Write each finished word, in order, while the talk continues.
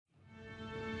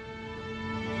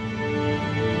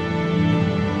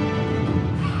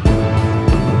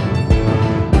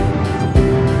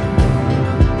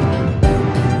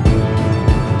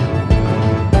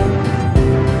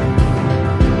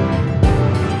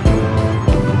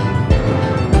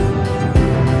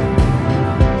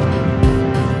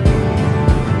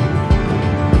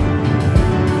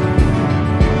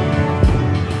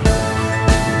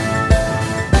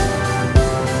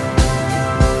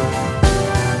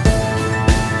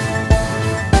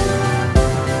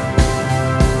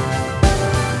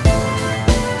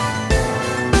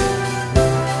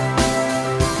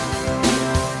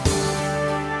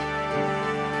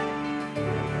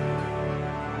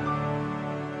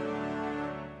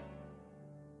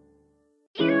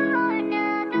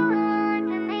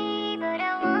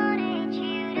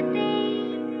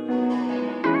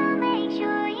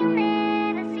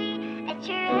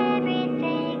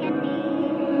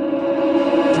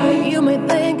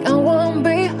think I won't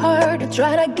be hurt to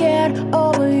try to get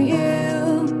over you.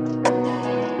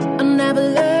 I never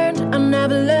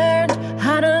learned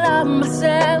how to love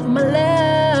myself, my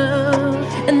love.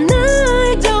 And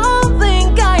I don't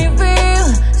think I feel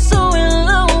so in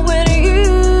love with you.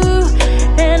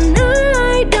 And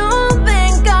I don't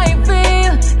think I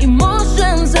feel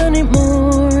emotions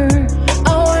anymore.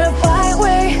 I wanna fight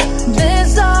with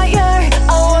desire.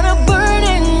 I wanna burn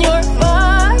in your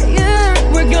fire.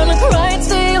 We're gonna cry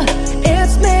till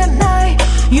it's midnight.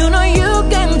 You know you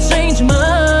can change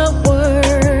my world.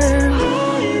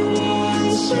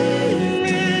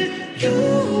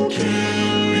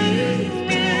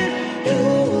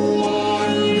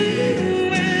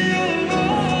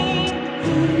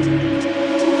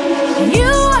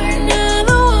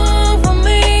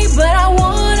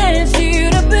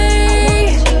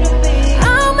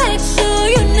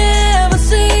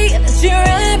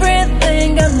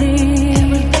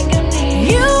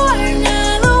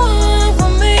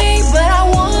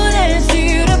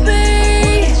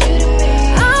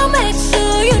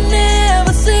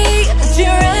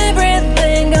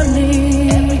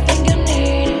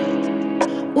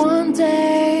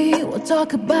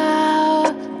 Talk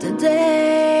about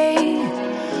today.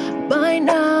 By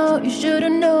now you should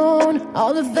have known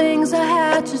all the things I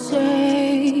had to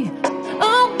say.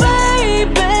 Oh baby,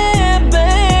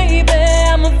 baby,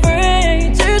 I'm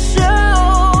afraid to show.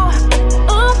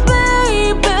 Oh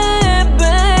baby,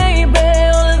 baby,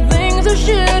 all the things I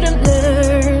should have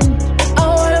learned. I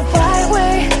wanna fight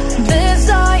with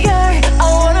desire. I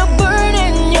wanna burn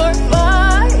in your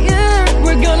fire.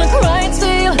 We're gonna cry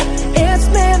till it's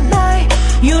midnight.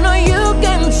 You know you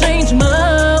can change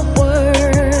my world.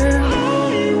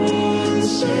 I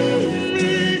say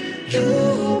that you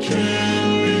can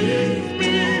leave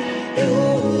me. You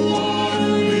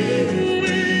wanna leave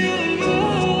me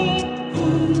alone.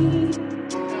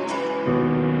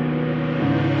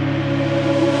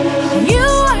 You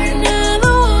are not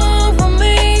the one for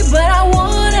me, but I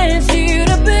wanted you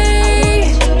to be.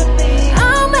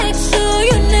 I'll make sure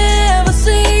you never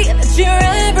see that you're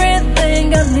everything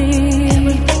I need.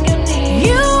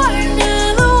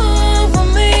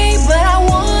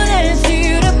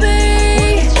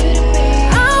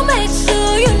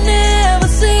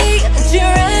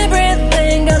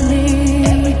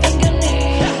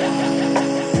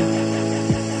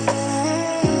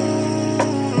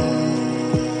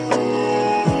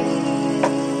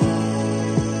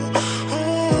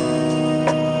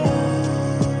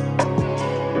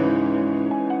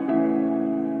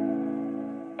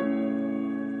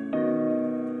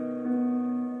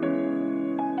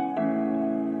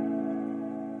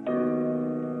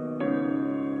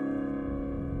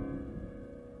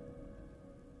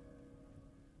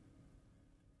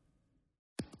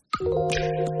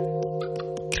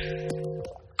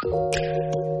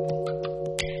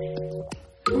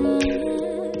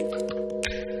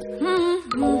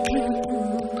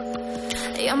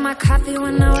 You're my coffee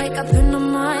when I wake up in the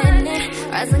morning.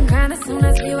 Rise and grind as soon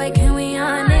as we wake and we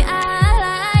on it. I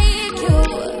like you.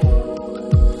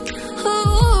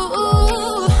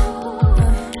 Ooh.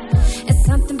 It's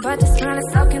something about the smell,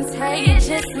 it's so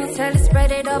contagious. Me tell it,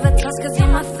 spread it over toast cause you're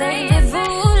my favorite.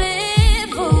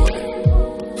 Voulez-vous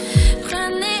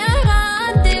prenez un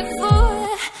rendez-vous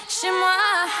chez moi?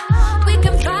 We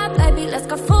can fly, baby, let's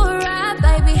go for a ride,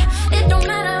 baby. It don't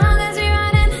matter long as you're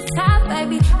right in the top,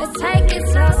 baby. Let's take it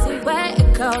so see where it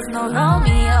goes. No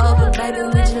Romeo, but baby,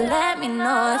 would you let me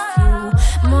know if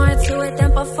you more to it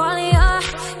than portfolio?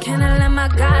 Can I let my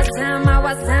guards down, my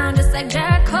walls down, just like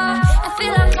Jericho, and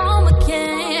feel like home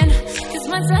again? Cause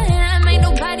once I am, ain't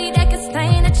nobody that can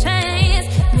stand a chance.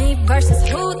 Me versus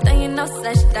who, there ain't no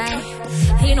such thing.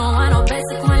 He don't want no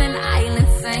basic one in the island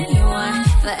thing. He want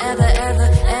forever, ever,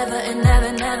 ever, and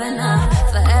never, never, nah.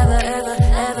 Forever, ever,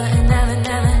 ever, and never,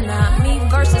 never, nah. Me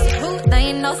versus who, there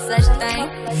ain't no such thing.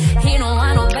 He don't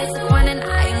want no basic one in the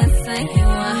island thing. He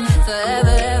want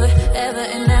forever, ever, ever,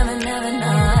 and never, never,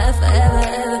 nah. Forever,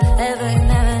 ever, ever, and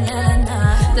never, never,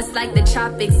 nah. Just like the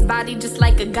tropics, body just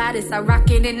like a goddess. I rock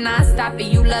it and I stop it.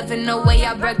 You loving the way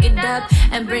I break it up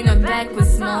and bring her back with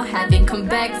small. Have him come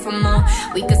back for more.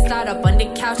 We could start up on the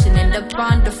couch and end up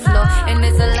on the floor. And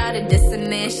there's a lot of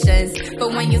destinations,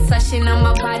 but when you touching on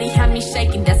my body, have me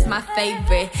shaking. That's my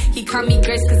favorite. He call me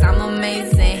Grace cause I'm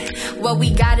amazing. What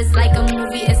we got is like a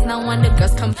movie. It's no wonder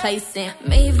girls complacent.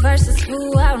 Me versus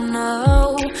who, I don't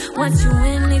know. Once you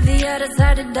win, leave the others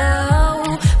out the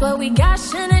door. What we got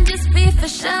shouldn't just be for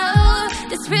show.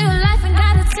 This real life and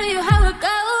gotta tell you how it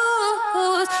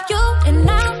goes. You and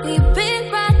I, we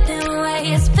been riding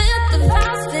waves. Feel the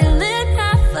vibes, feeling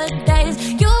half a days.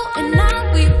 You and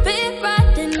I, we been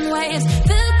riding waves.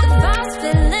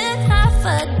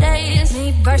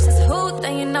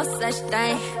 no such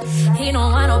thing. He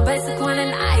don't want no basic one,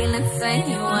 an island thing.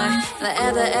 He want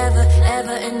forever, ever,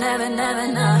 ever, and never, never,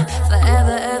 nah.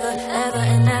 Forever, ever, ever,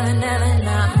 and never, never,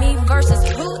 nah. Me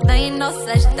versus Ruth, there ain't no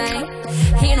such thing.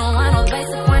 He don't want no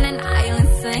basic one, an island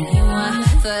thing. He want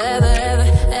forever, ever,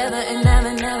 ever, and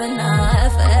never, never, nah.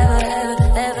 Forever, ever,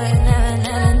 ever, and never,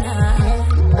 never, nah.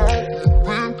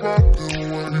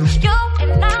 You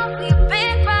and I, we've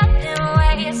been riding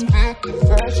ways.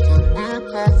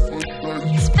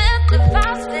 Spent the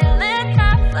past feeling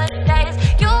half a days.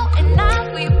 You and I,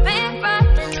 we've been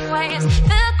riding ways.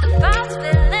 Spent the past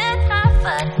feeling half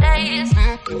a days.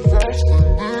 Spent the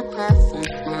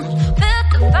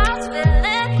past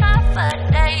feeling half a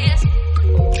days.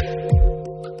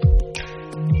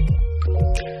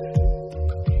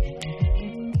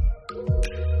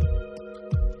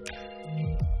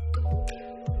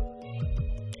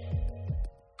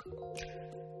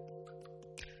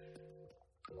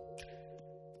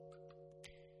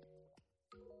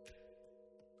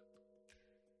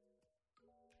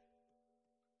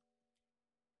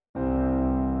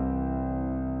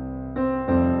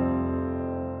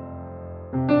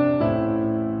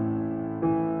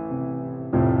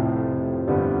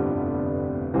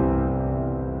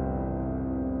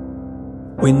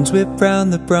 Winds whip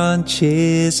round the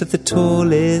branches of the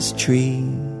tallest tree,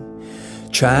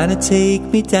 trying to take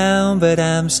me down, but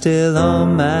I'm still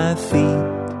on my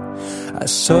feet. I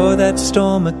saw that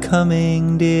storm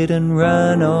a-coming, didn't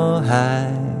run or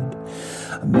hide.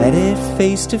 I met it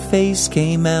face to face,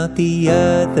 came out the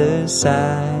other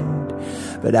side.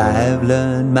 But I've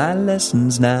learned my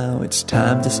lessons now, it's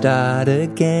time to start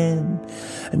again.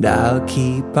 And I'll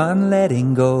keep on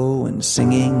letting go and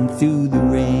singing through the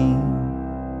rain.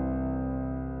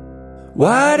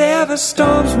 Whatever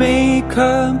storms may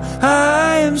come,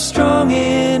 I am strong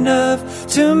enough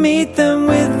to meet them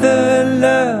with the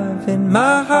love in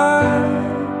my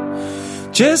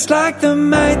heart. Just like the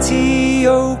mighty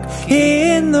oak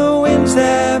in the winds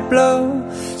that blow,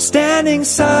 standing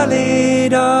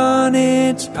solid on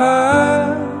its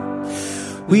part.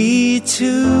 We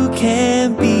too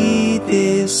can be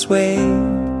this way.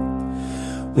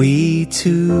 We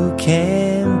too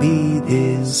can be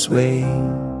this way.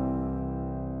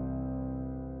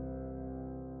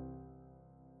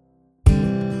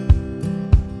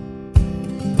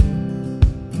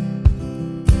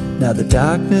 Now the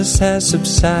darkness has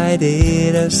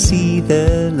subsided, I see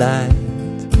the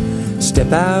light.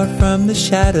 Step out from the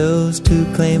shadows to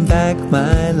claim back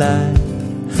my life.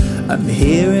 I'm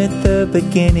here at the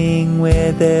beginning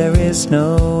where there is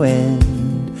no end.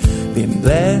 Been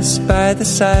blessed by the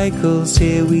cycles,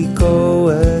 here we go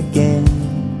again.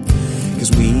 'Cause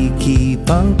we keep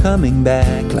on coming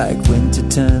back like winter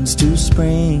turns to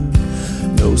spring.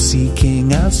 No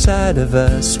seeking outside of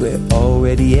us, we're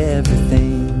already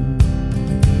everything.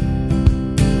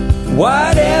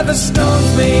 Whatever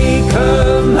storms may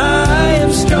come, I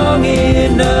am strong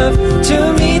enough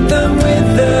to meet them with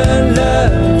the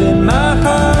love in my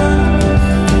heart.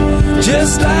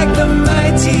 Just like the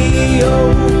mighty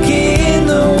oak in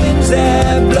the winds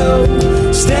that blow,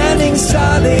 standing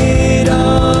solid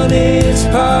on its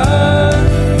part.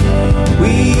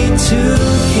 We too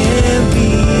can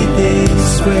be this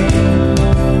way.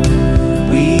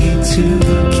 We too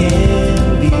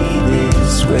can be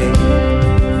this way.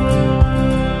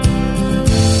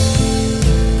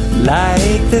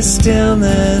 Like the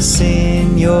stillness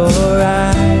in your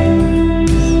eyes,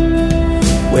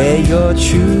 where your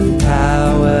true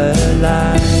power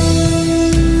lies.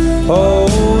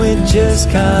 Oh, it just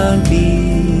can't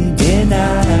be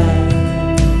denied.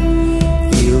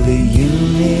 Feel the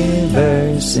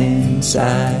universe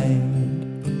inside.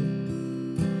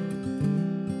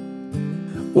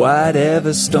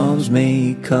 Whatever storms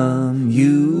may come,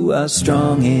 you are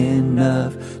strong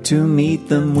enough to meet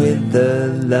them with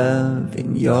the love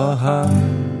in your heart.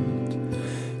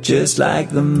 Just like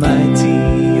the mighty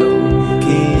oak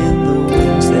in the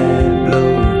winds that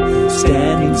blow,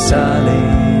 standing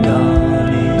solid on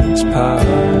its part.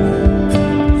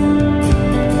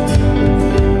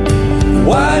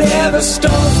 Whatever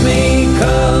storms may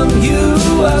come, you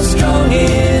are strong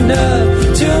enough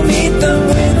to meet them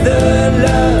with the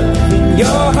love in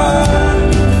your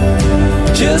heart.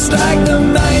 Just like the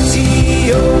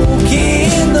mighty oak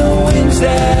in the winds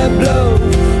that blow,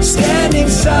 standing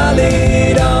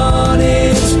solid on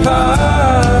its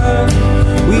part.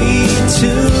 We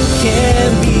too can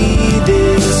be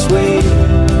this way.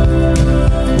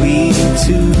 We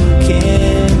too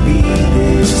can be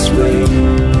this way.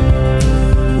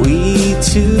 We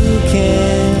too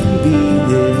can be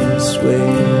this way.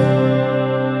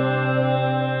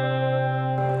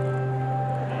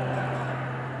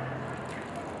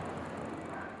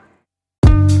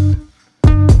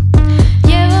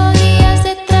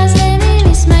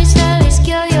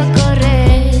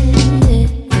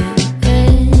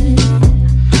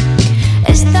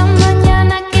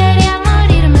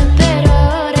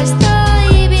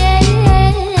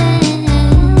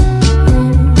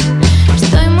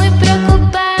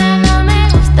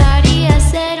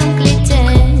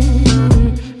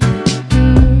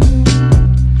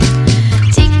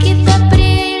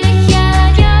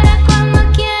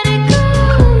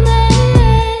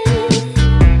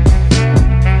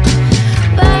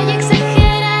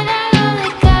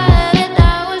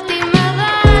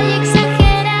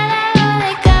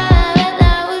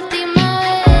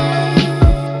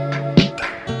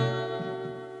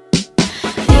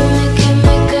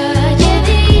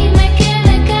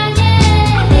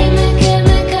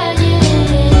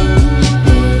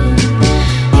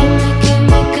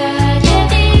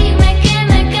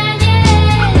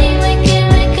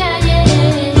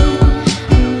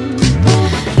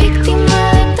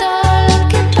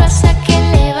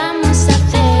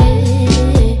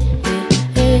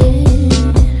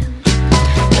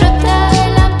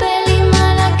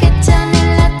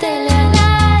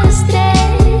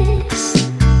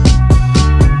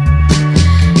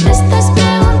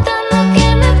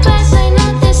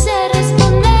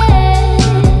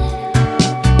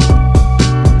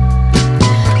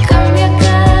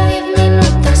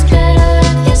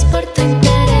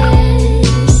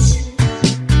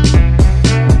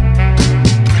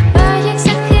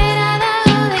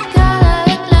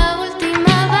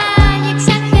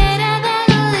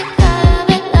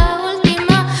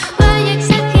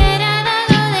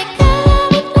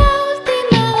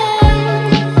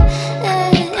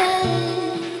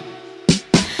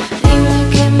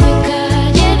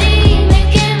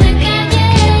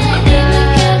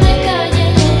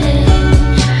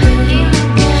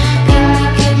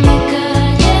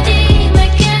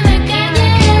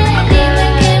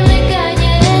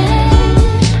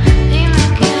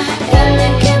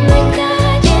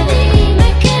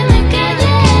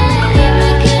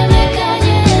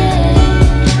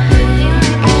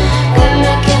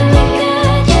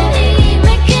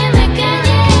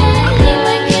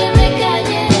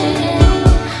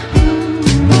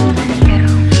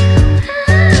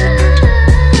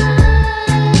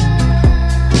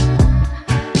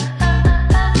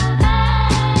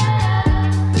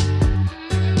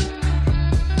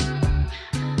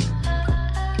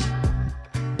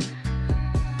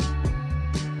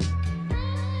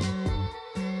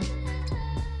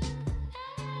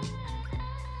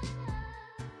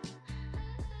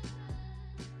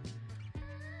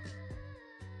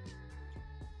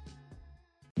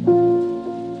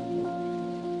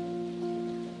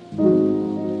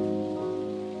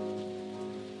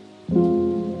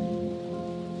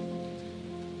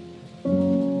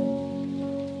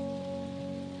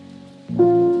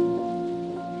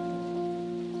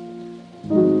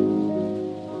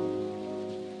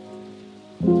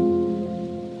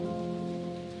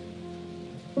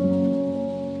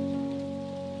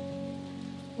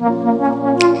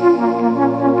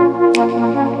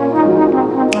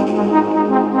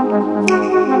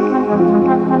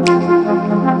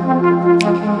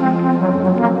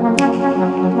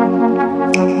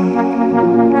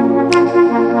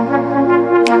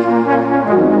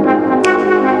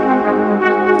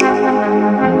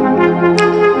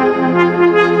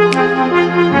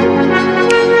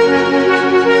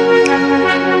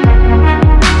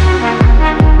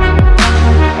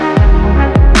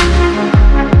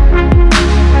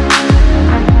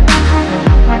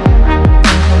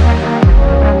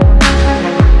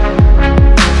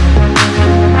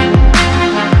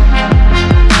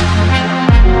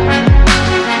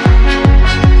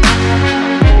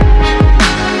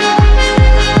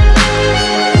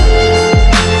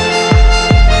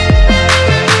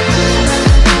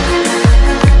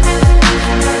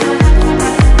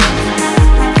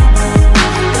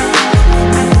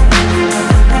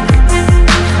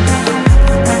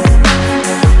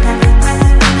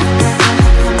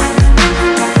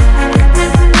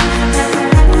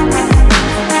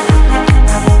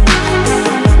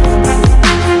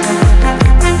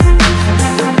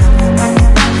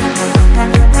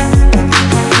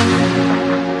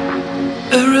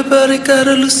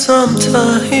 Gotta lose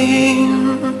sometimes.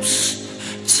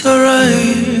 It's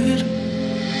alright.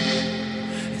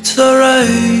 It's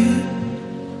alright.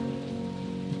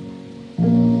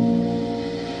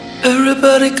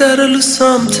 Everybody gotta lose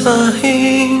sometimes.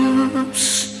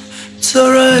 It's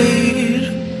alright.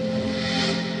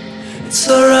 It's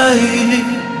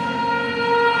alright.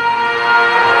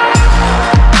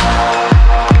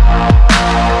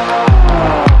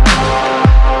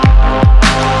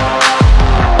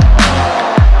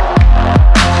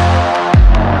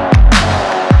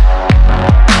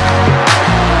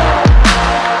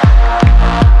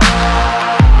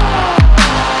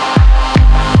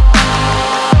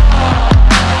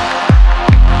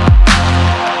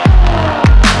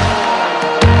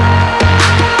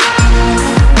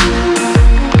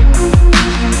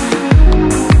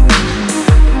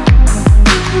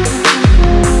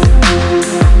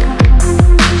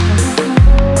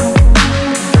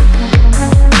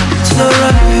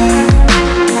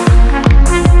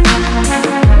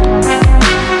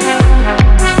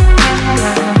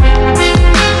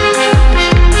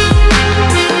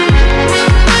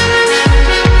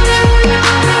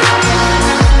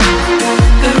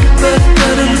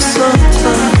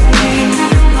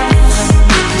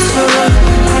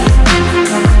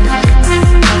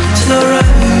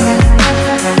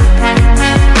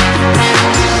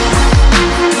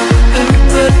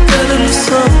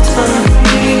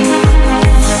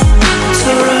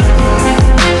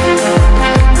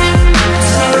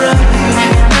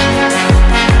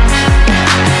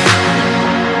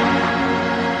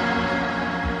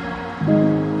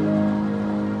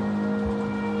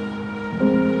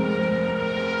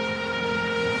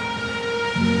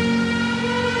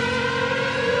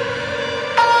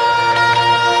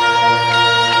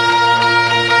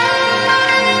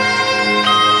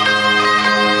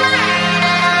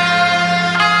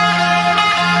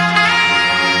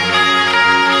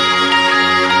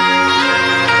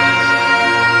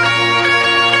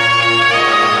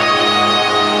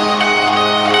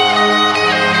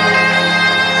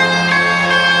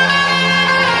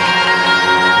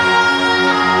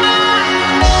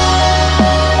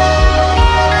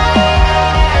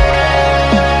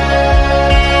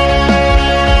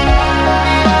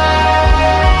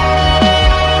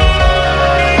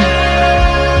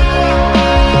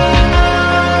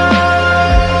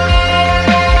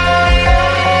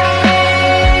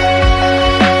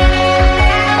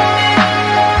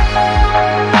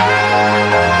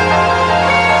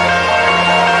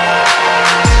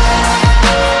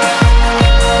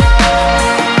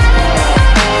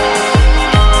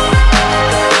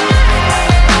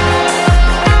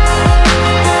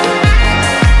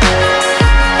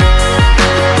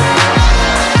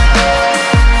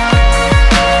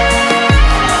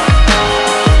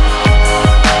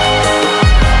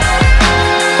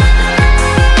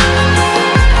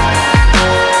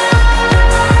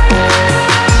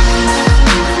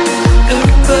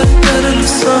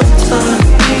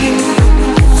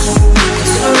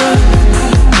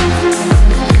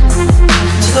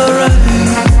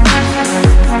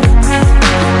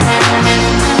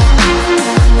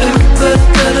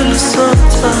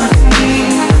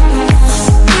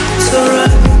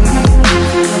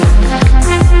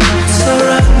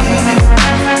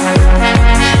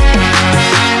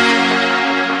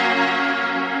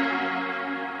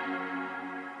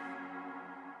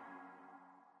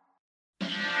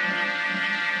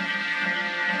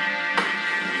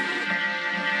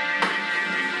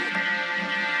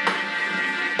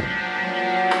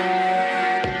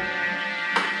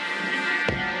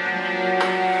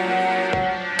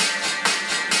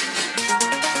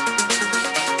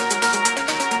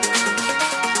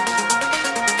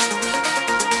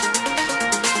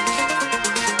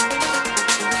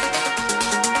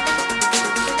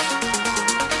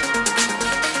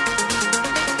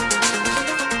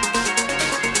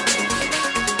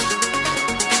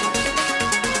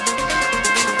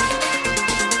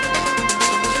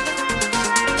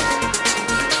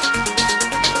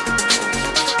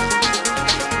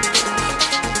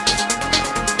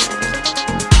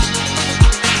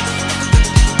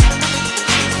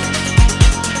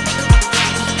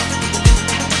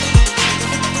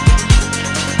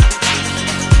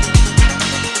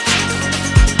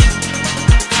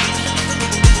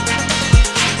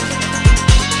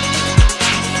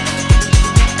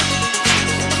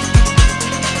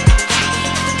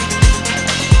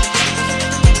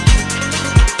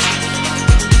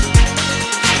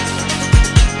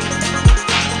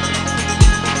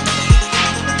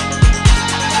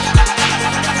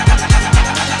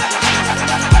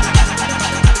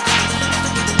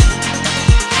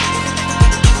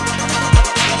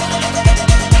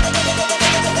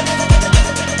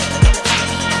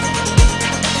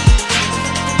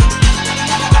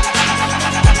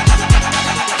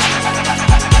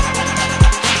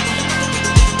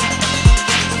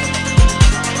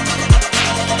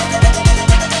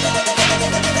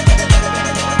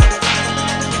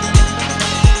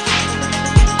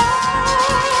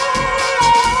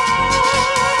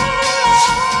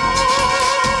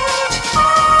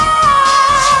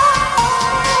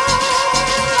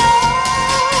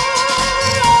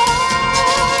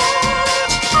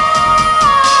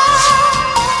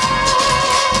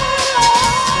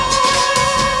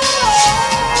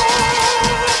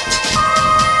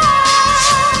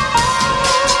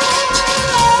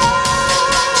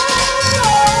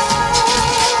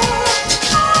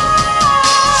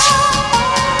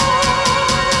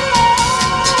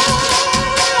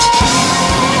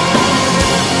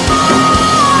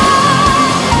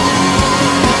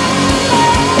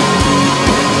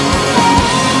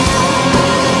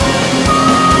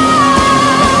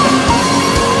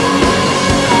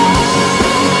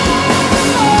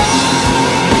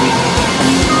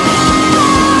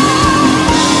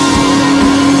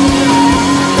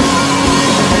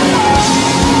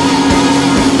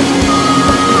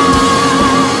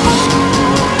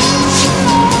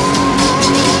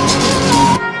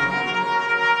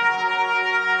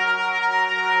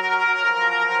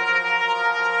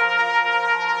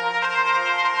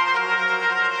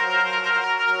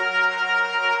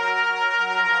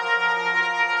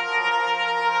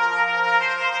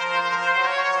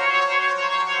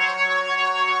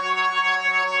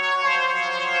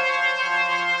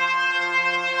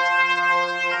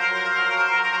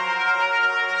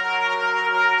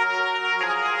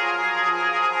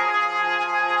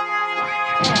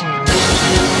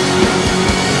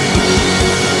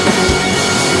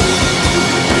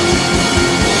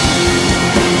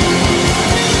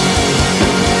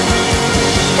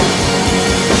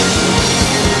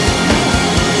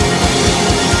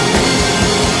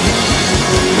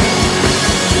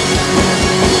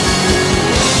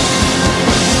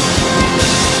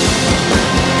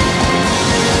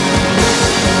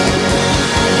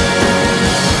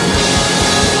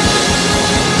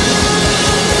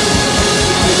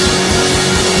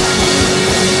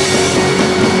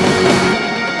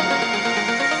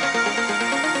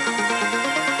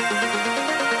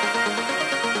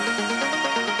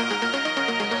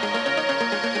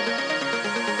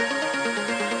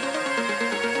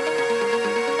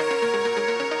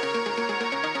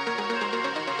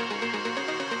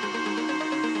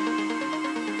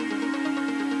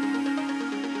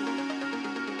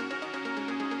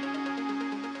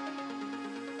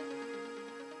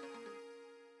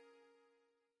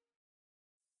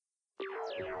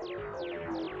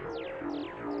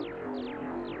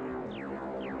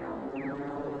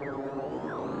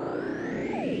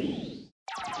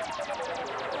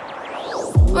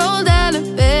 Rolled out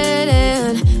of bed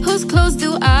and whose clothes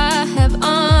do I have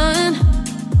on?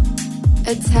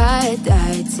 A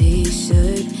tie-dye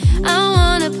t-shirt. I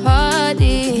wanna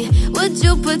party. Would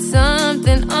you put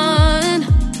something on?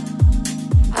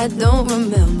 I don't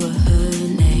remember her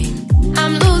name.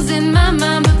 I'm losing my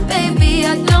mind, but baby,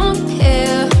 I don't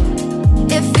care.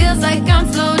 It feels like I'm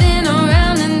floating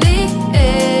around in the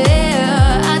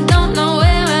air. I don't know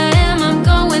where I am, I'm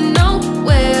going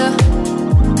nowhere.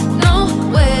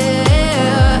 Nowhere,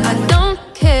 I don't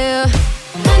care.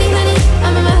 Honey, honey,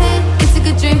 I'm in my head, it's a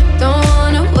good dream. Don't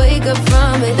wanna wake up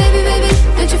from it. Baby, baby,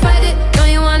 don't you fight it,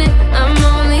 don't you want it? I'm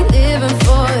only living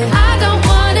for it. I don't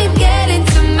wanna get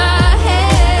into my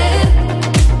head.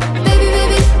 Baby,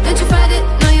 baby, don't you fight it,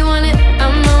 no you want it?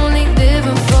 I'm only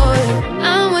living for it.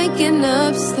 I'm waking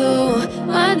up slow,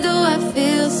 why do I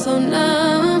feel so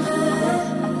numb?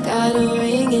 Got a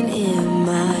ringing in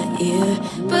my ear,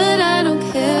 but I don't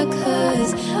care,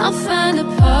 cause I'll find a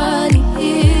party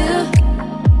here.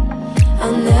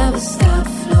 I'll never stop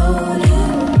floating.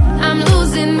 I'm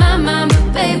losing my mind,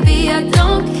 but baby, I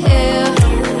don't care.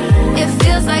 It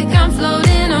feels like I'm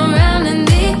floating around in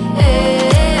the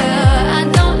air. I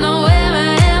don't know where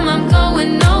I am, I'm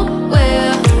going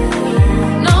nowhere.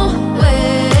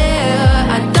 Nowhere,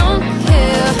 I don't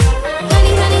care.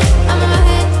 Honey, honey, I'm in my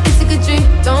head, it's a good dream.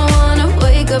 Don't wanna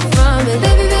wake up from it.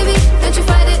 Baby, baby, don't you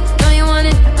fight it, don't you want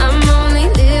it? I'm only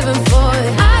living for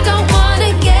it. I don't wanna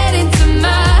get into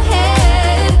my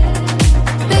head.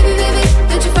 Baby, baby,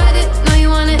 don't you fight it, no you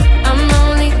want it? I'm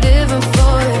only living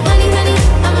for it. Honey, honey,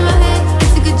 I'm in my head,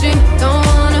 it's a good dream. Don't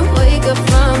wanna wake up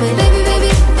from it. Baby, baby,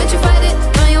 don't you fight it,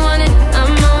 no you want it?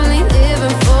 I'm only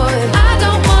living for it. I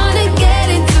don't wanna get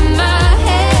into my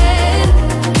head.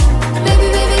 Baby,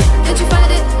 baby, don't you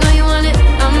fight it, no you want it?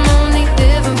 I'm only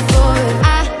living for it.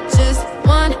 I just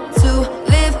want to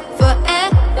live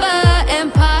forever and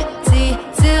party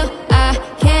till I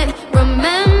can't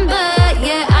remember.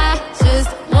 Yeah, I just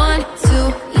want to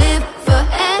live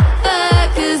forever,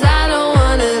 cause I don't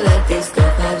wanna let these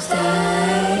good vibes die.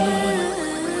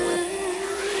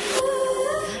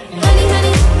 Honey,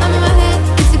 honey, I'm in my head,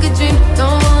 it's a good dream.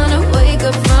 Don't wanna wake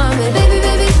up from it. Baby,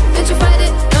 baby, don't you fight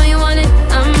it, don't you want it?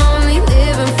 I'm only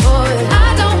living for it. I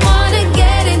don't wanna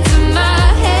get into my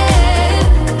head.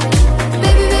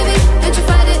 Baby, baby, don't you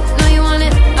fight it, no you want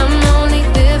it? I'm only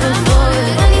living for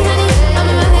it. Honey, honey, I'm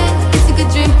in my head, it's a good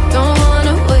dream. Don't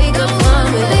wanna wake up from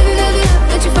it. Baby, baby,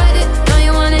 don't you fight it, no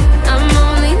you want it? I'm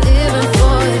only living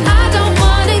for it. I don't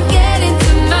wanna get into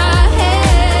my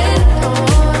head.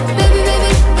 Baby,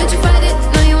 baby, don't you fight it,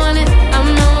 no you want it? I'm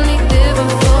only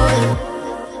living for it.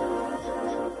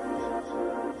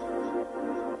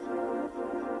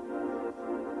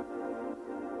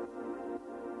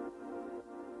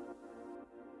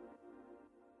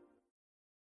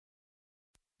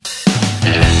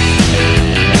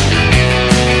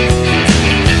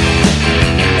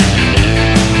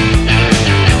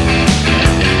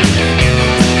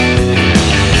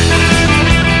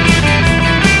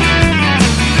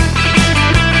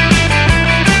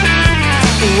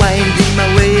 Winding my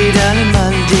way down in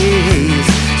Mondays,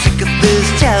 sick of this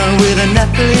town with an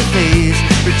ugly face,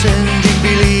 pretending,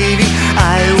 believing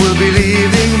I will be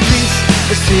leaving this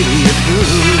a city of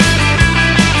fools,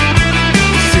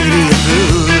 a city of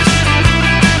fools.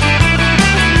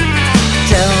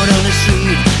 Down on the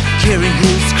street, carrying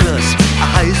his cross, a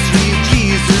high street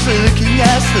Jesus looking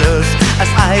as lost as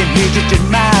I needed in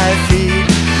my feet.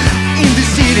 In the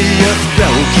city of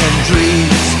broken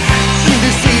dreams, in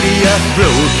the city of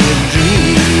broken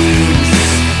dreams.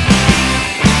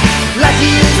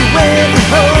 away from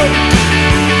home.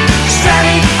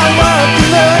 Stranded, I walk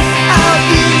alone out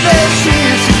in the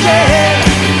streets again,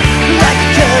 like a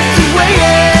castaway.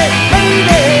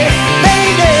 Mayday,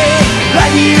 mayday,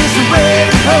 like years away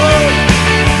from home.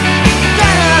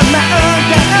 Got on my own,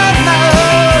 got on my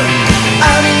own,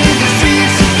 out in the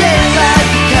streets again, like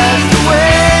a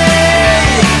castaway.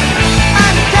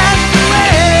 I'm a castaway.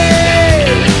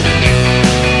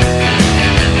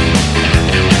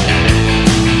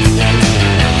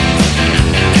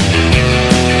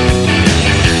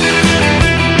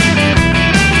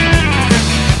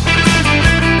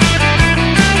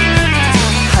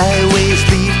 Highways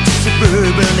lead to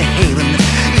suburban haven.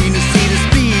 Inner city's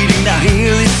beating, now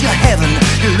here is your heaven.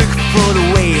 You look for the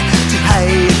way to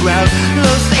higher ground.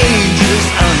 Los Angeles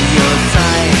on your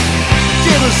side,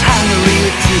 devil's hungry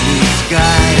to the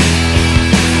sky.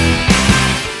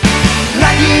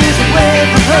 Like years away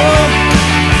from home,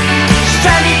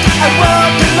 stranded, I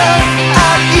walk alone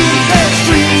out in the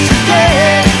streets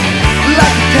again,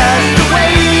 like a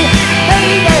castaway.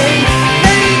 Mayday,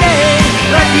 mayday,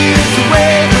 like years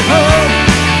away from home.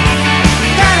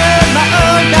 Got on my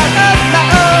own, got on my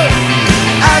own,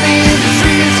 out in the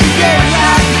streets again,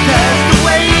 like a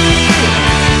castaway.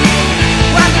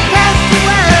 Like a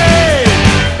castaway.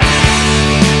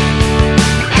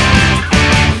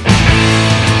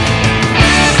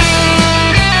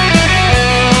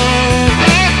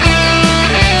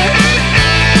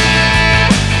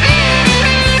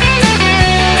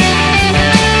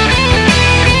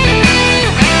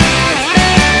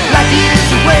 Like years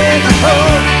away from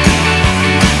home,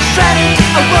 stranded,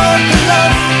 I walk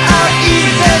alone out in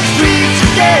the streets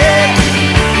again,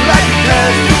 like a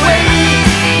castaway.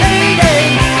 Mayday,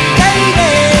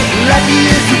 mayday, like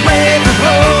years away from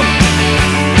home.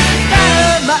 Down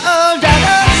on my own, down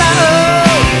on my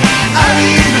own, out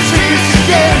in the streets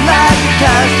again, like a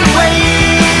castaway.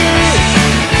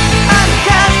 I'm a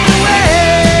castaway.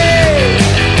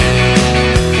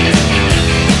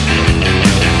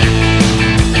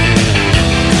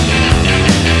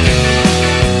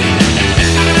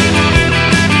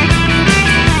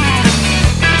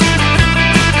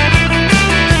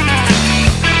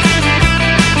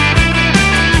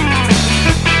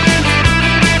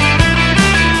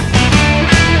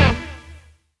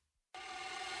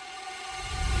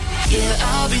 Yeah,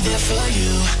 I'll be there for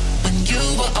you when you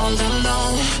were all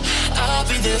alone. I'll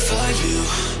be there for you,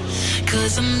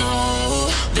 'cause I know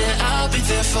that I'll be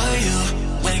there for you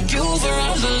when you were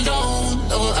all alone.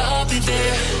 Oh, I'll be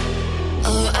there.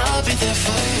 Oh, I'll be there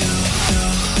for you.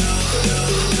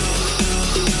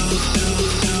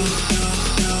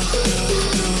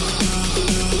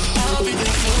 I'll be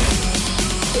there for you.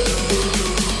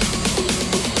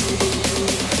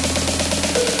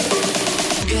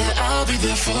 Yeah, I'll be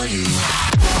there for you.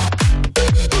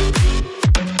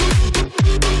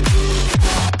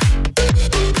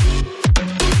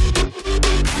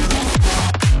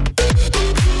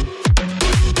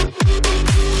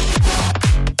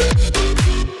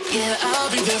 Yeah, I'll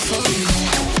be there for you.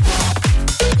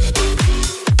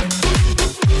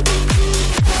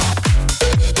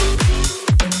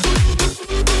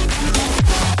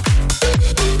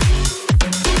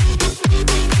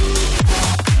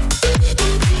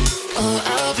 Oh,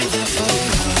 I'll be there for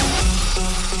you.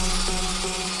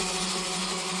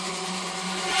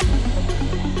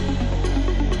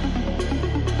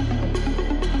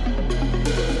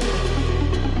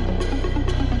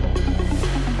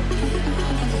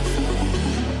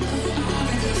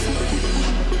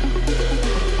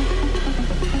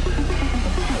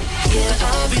 Yeah,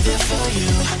 I'll be there for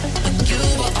you when you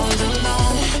were all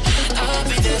alone. I'll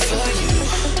be there for you,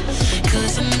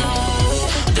 'cause I know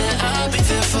that I'll be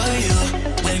there for you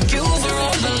when you were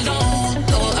all alone.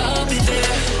 Oh, I'll be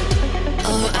there.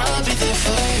 Oh, I'll be there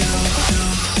for you.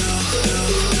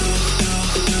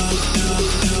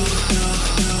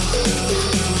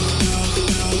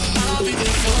 I'll be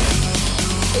there for you.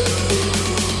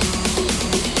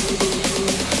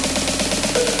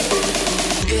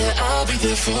 Yeah, I'll be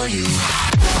there for you.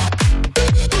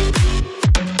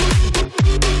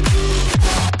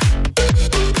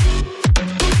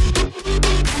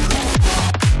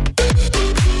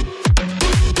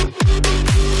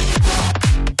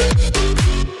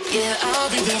 Yeah, I'll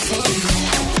be there for you.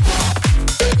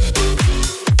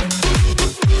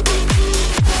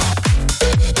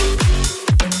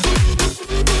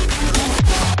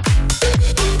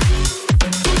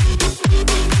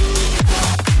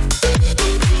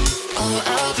 Oh,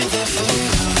 I'll be there for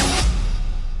you.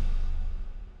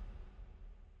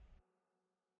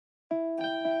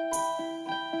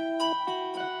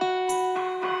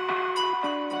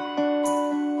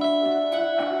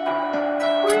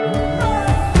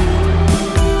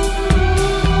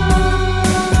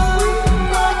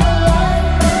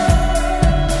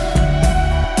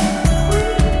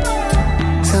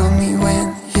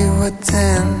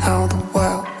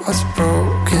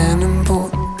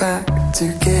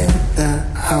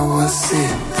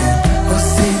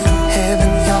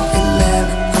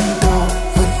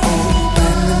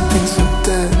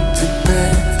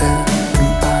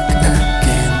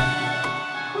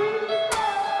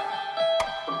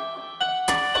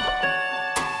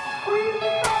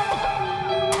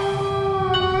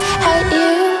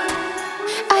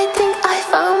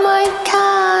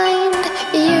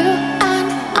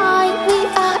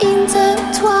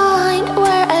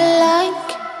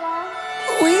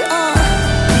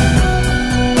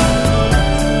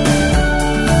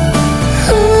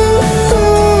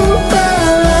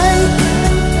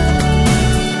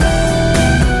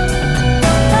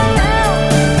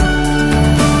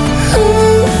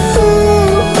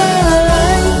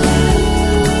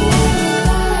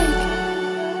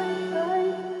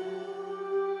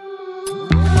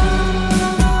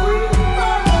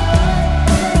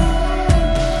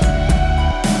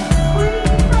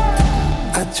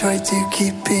 try to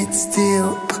keep it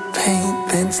still, but pain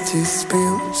tends to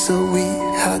spill. So we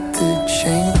had to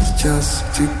change just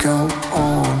to go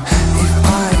on. If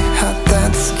I had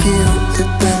that skill to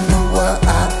bend the world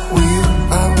at will,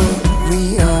 I would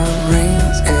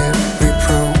rearrange every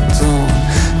proton.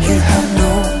 You have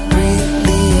no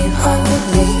relief, I would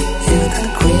leave you the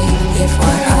queen. If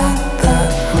I had that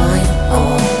mind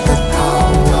or the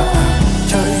power,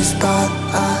 choice, but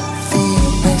I feel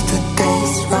makes the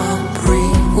days run free.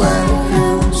 We're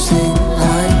losing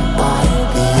life by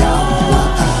the hour.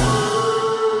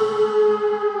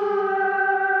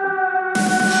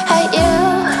 Hey you,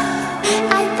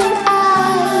 I think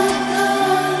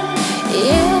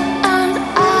you and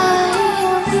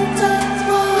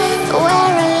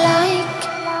we're alike.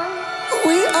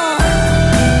 We are.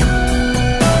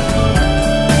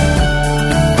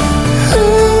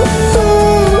 Ooh,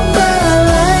 we're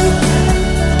alike.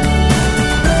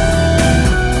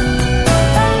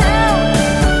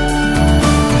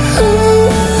 Ooh,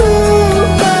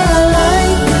 we're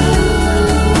alike.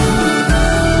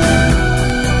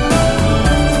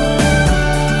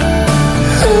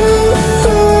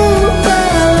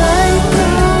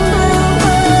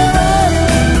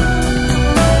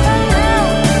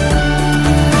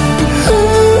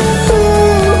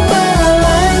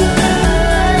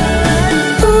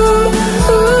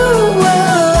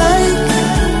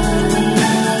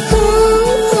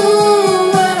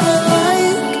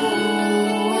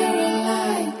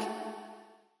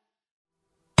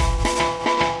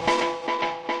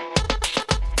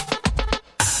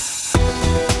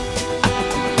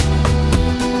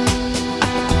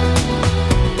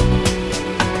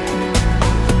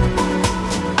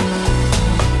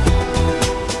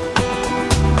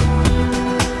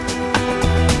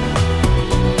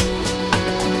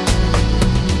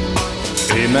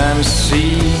 Et même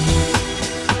si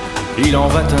il en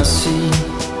va ainsi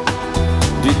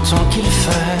du temps qu'il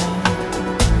fait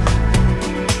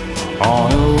en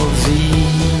nos vies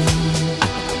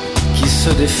qui se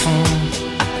défont,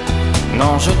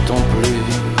 n'en jetons plus.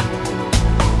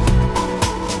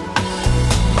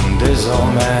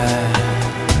 Désormais,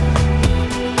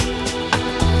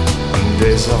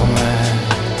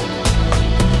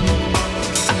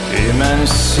 et même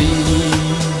si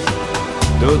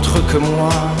d'autres que moi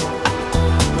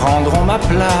prendront ma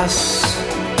place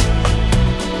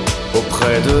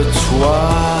auprès de toi,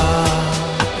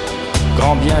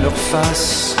 grand bien leur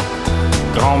face,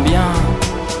 grand bien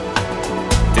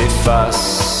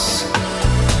t'efface.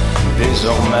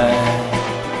 Désormais,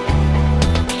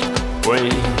 oui,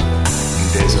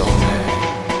 désormais.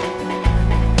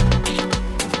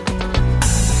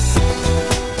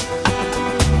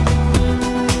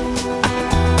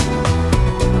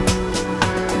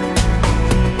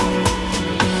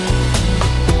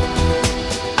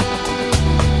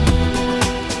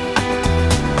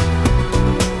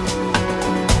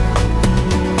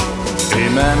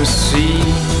 Même si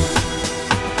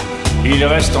il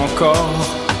reste encore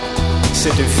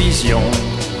cette vision,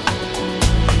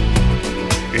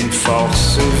 une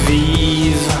force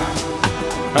vive,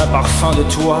 un parfum de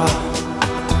toi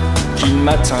qui ne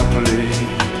m'atteint plus.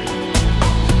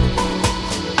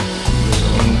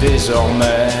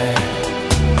 Désormais,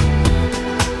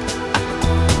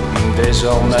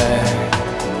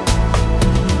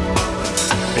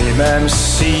 et même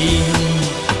si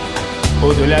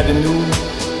au-delà de nous,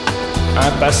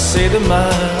 un passé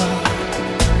demeure,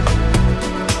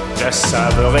 la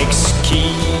saveur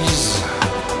exquise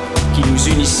qui nous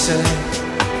unissait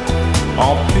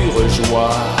en pure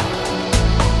joie.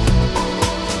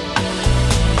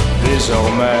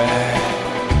 Désormais,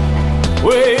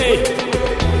 oui,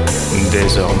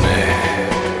 désormais.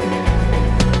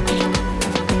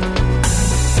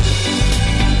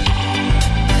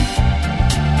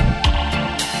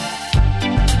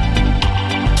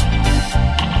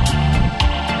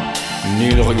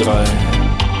 Nul regret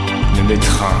ne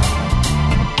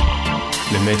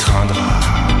m'étreindra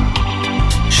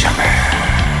jamais.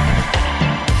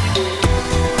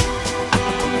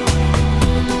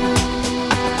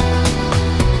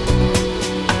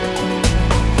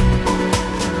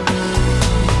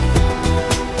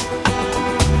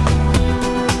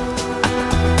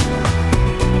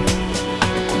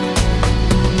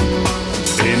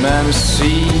 Et même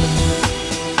si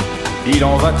il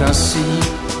en va ainsi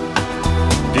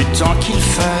du temps qu'il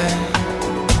fait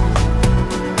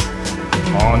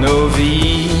en nos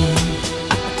vies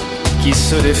qui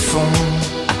se défont,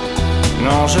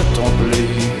 n'en jetons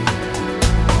plus.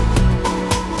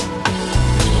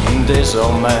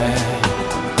 Désormais,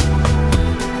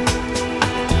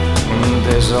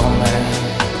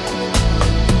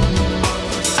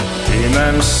 et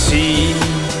même si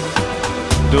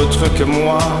d'autres que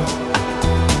moi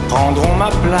prendront ma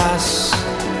place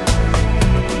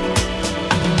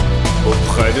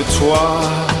auprès de toi,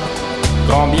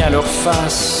 grand bien leur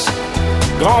face,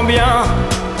 grand bien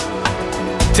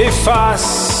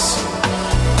t'efface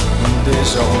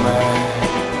désormais,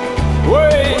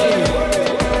 oui,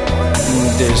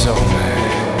 désormais.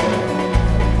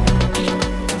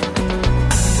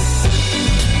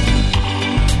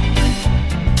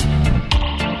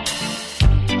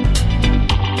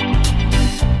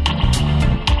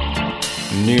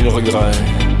 Nul regret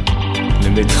ne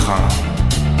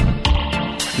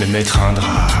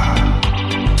m'étreindra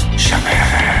jamais.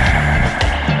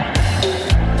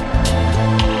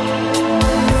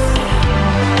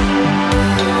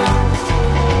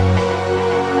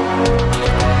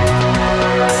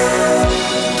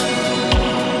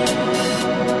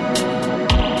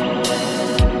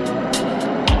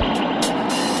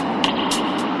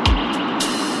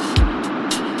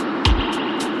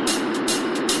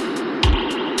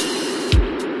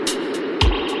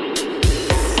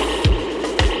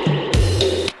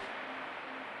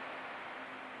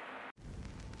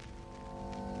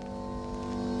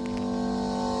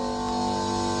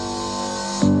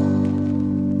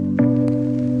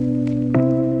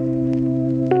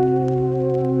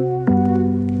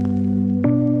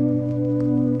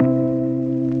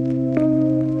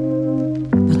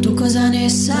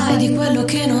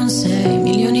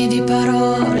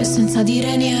 Senza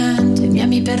dire niente, mi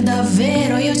ami per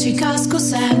davvero, io ci casco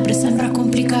sempre, sembra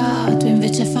complicato,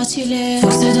 invece è facile.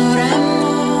 Forse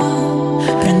dovremmo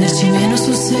prenderci meno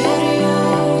sul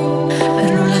serio,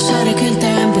 per non lasciare che il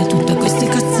tempo e tutte queste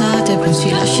cazzate poi ci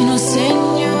lasciano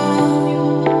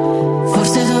segno.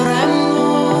 Forse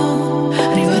dovremmo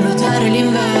rivalutare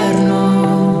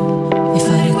l'inverno e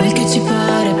fare quel che ci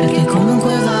pare, perché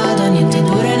comunque vada, niente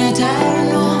dura in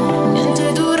eterno,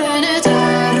 niente dura in eterno.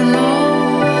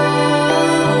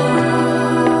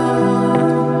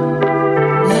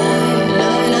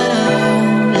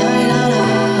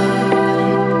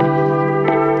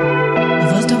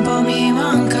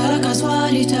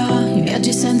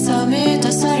 Senza meta,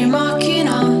 stare in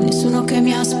macchina, nessuno che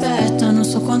mi aspetta, non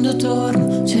so quando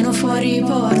torno, ceno fuori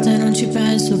porta e non ci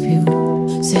penso più.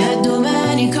 Se è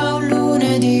domenica o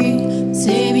lunedì,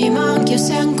 se mi manchi o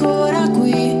sei ancora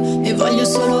qui, e voglio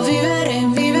solo vivere,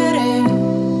 vivere,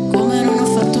 come non ho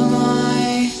fatto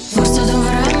mai. Forse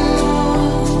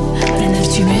dovremmo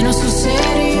prenderci meno sul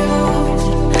serio,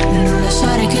 per non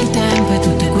lasciare che il tempo e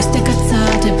tutte queste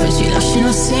cazzate poi ci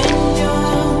lasciano segno.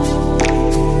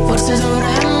 Forse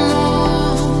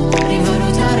dovremmo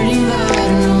rivalutare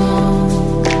l'inverno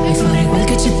e fare quel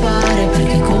che ci pare,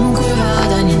 perché comunque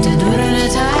vada, niente dura in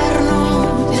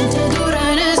eterno, niente dura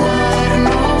in eterno.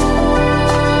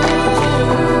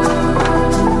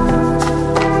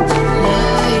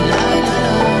 Lei, lei, la,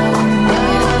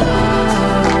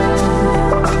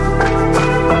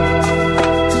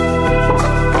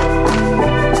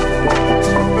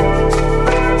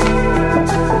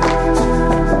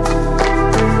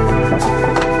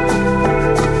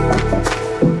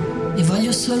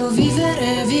 solo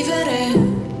vivere, vivere,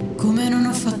 come non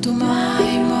ho fatto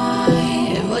mai,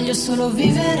 mai. E voglio solo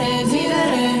vivere,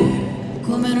 vivere,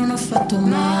 come non ho fatto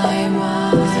mai, mai.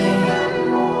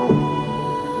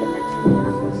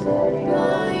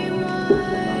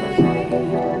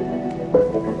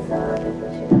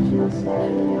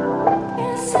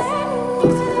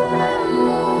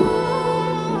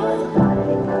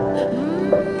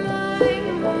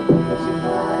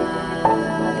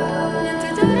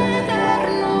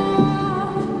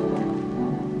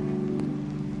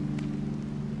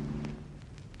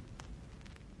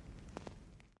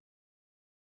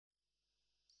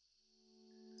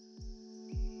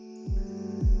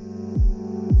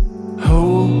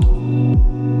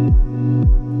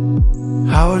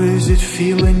 How does it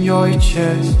feel in your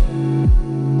chest?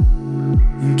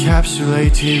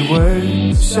 Encapsulated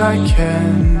words I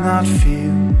cannot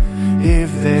feel. If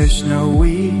there's no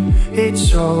we,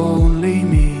 it's only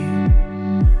me.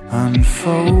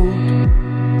 Unfold.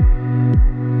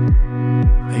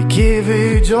 I give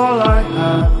it all I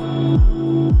have.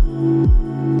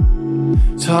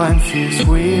 Time feels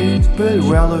weird but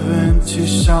relevant to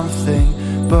something.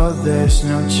 But there's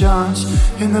no chance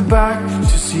in the back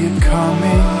to see it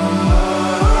coming.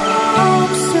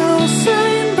 I'm still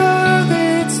sane, but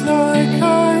it's like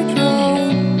I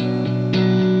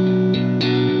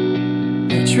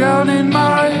drown in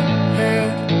my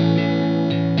head,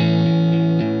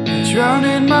 I drown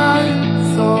in my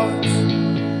thoughts.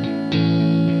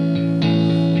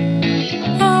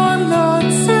 I'm not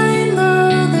sane,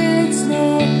 but it's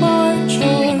not my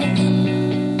choice.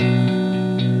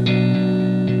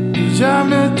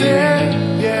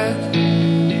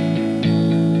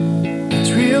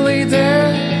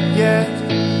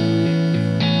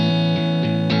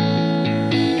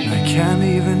 can't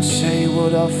even say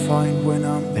what I'll find when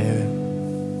I'm there.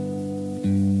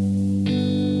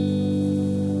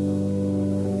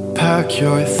 Pack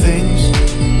your things,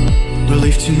 we'll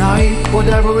leave tonight,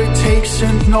 whatever it takes,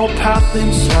 and no path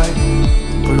inside.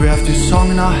 But we have this song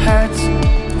in our heads,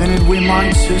 and it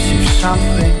reminds us of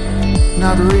something.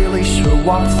 Not really sure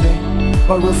what thing,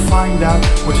 but we'll find out.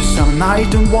 What a summer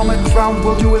night and warm and ground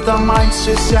we'll do with our minds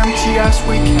as empty as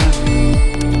we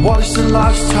can. What is the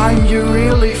last time you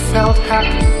really felt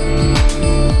happy?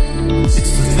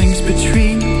 It's the things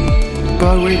between,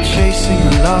 but we're chasing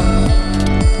a love.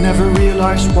 Never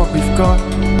realize what we've got.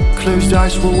 Closed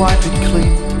eyes will wipe it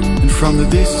clean, and from the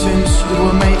distance it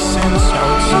will make sense how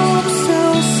it seems. I'm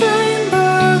still sane,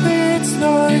 but it's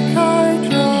like I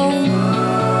drown.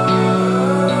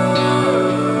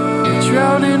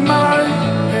 Drown in my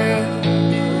head,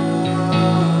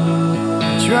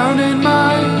 drown in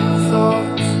my thoughts.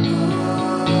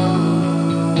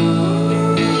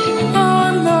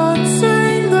 I'm not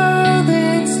saying that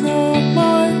it's not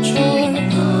my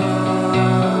choice,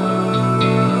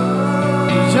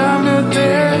 but I'm not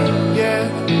there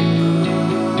yet.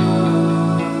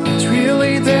 It's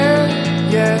really there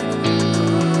yet.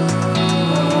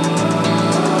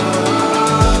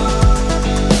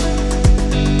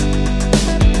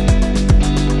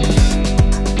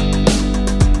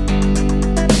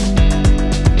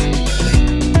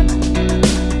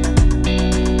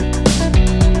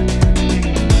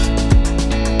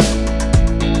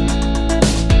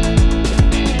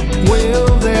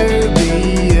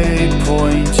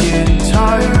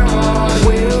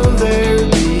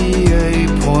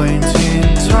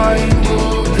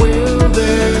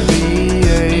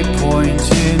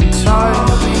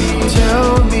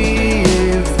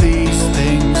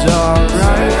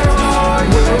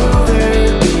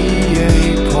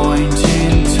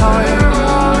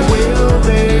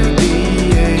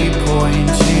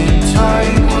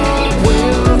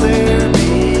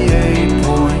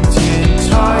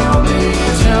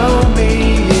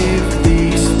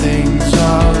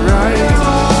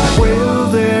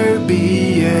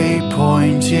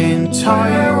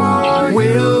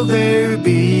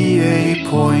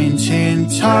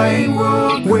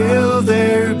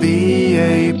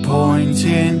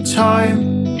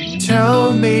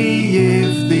 Tell me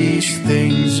if these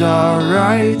things are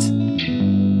right.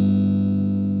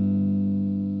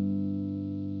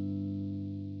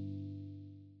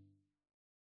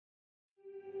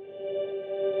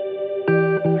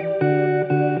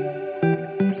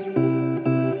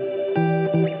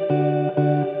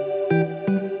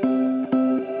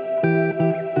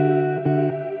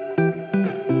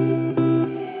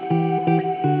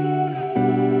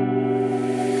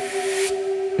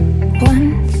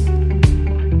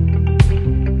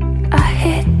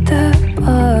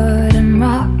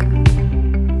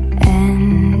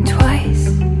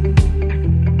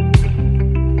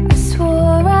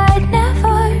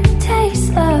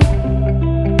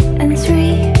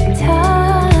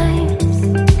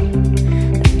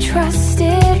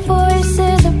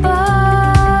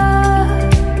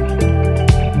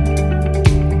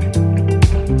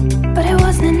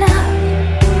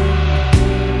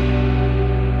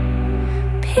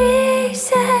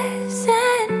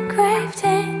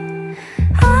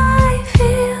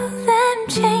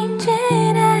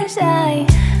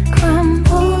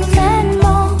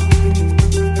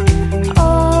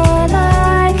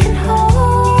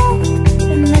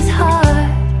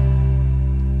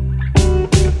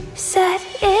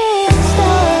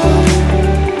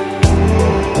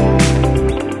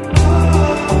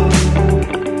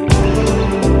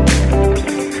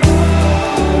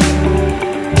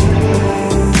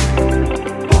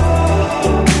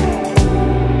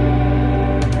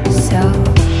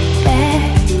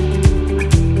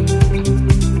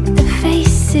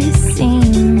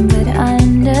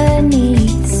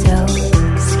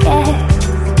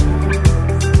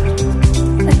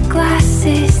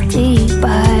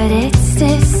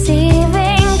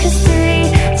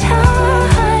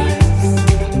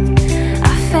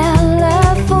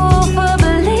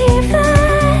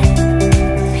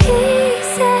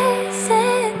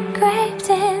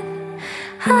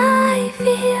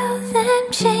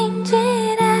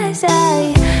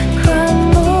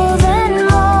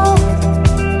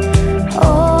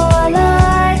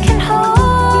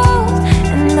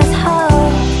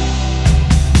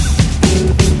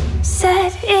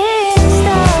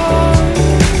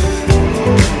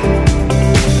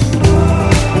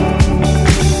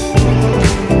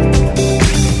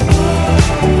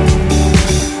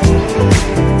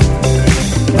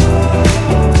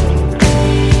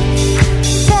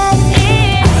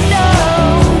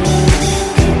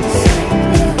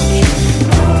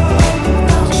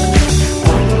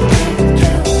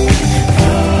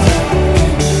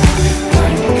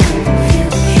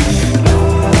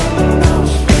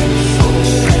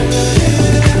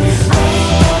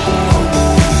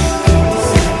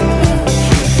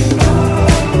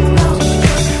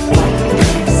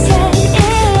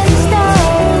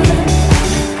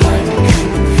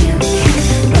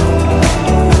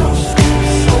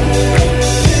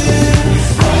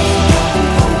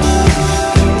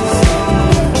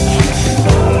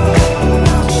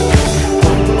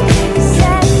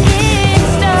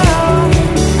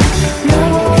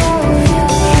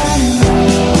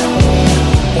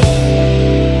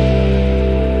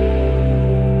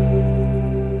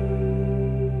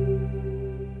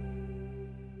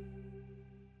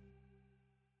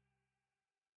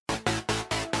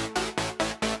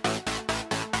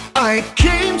 I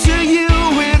came to you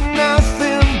with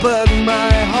nothing but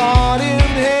my heart in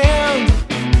hand.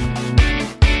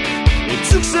 It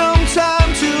took some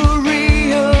time to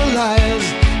realize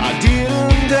I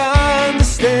didn't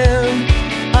understand.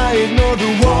 I ignored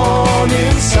the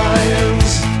warning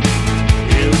signs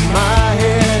in my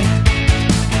head.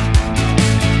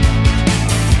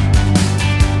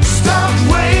 Stop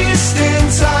wasting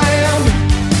time.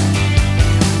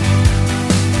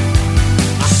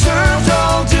 I served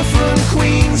all different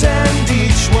queens and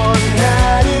each one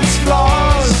had its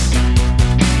flaws.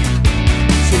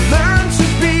 So learn to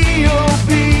be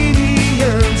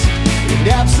obedient in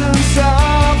absence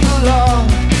of the law,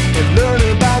 and learn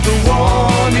about the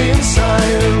warning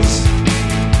signs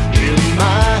in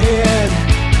my head.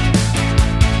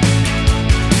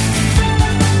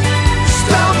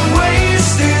 Stop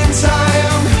wasting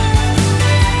time.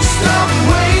 Stop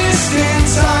wasting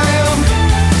time.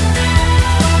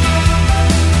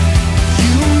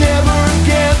 You never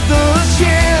get the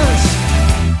chance.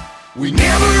 We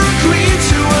never agreed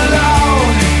to allow.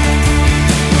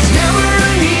 There's never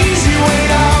an easy way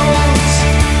out.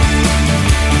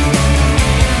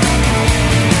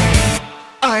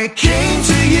 I came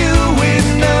to you with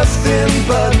nothing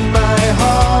but my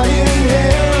heart in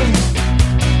hand.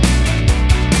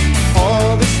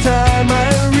 All this time I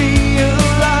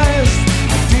realized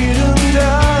I didn't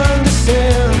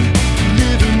understand.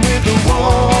 Living with the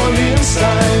warning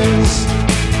signs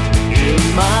in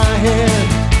my head.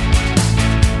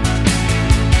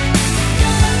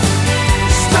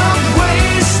 Stop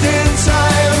wasting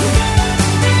time.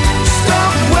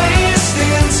 Stop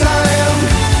wasting time.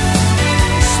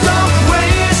 Stop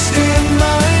wasting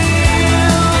mine.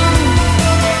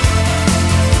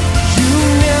 You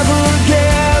never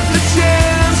get the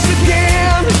chance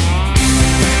again.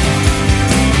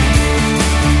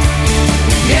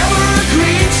 Never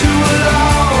agreed to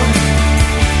allow.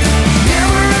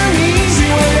 Never an easy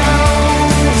way out.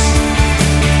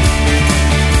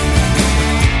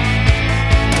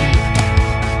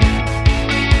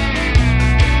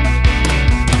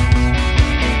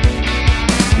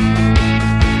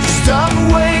 Stop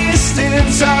wasting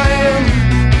time.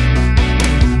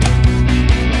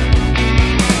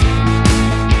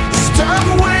 Stop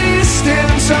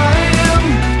wasting time.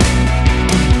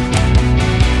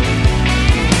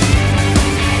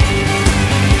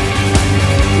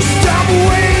 Stop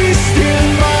wasting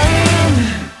mine.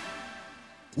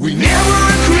 We never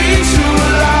agreed to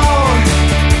allow.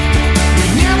 We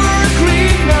never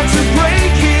agreed not to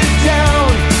break it down.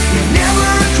 We never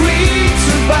agreed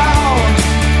to bow.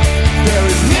 There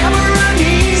is never an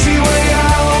easy way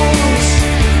out.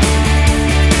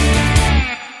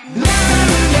 La, la,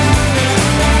 la, la,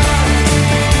 la.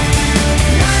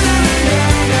 La, la, la,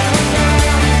 la, la.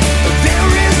 There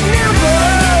is never,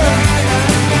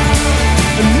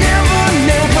 never,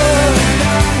 never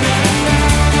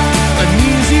an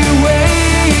easy way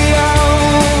out.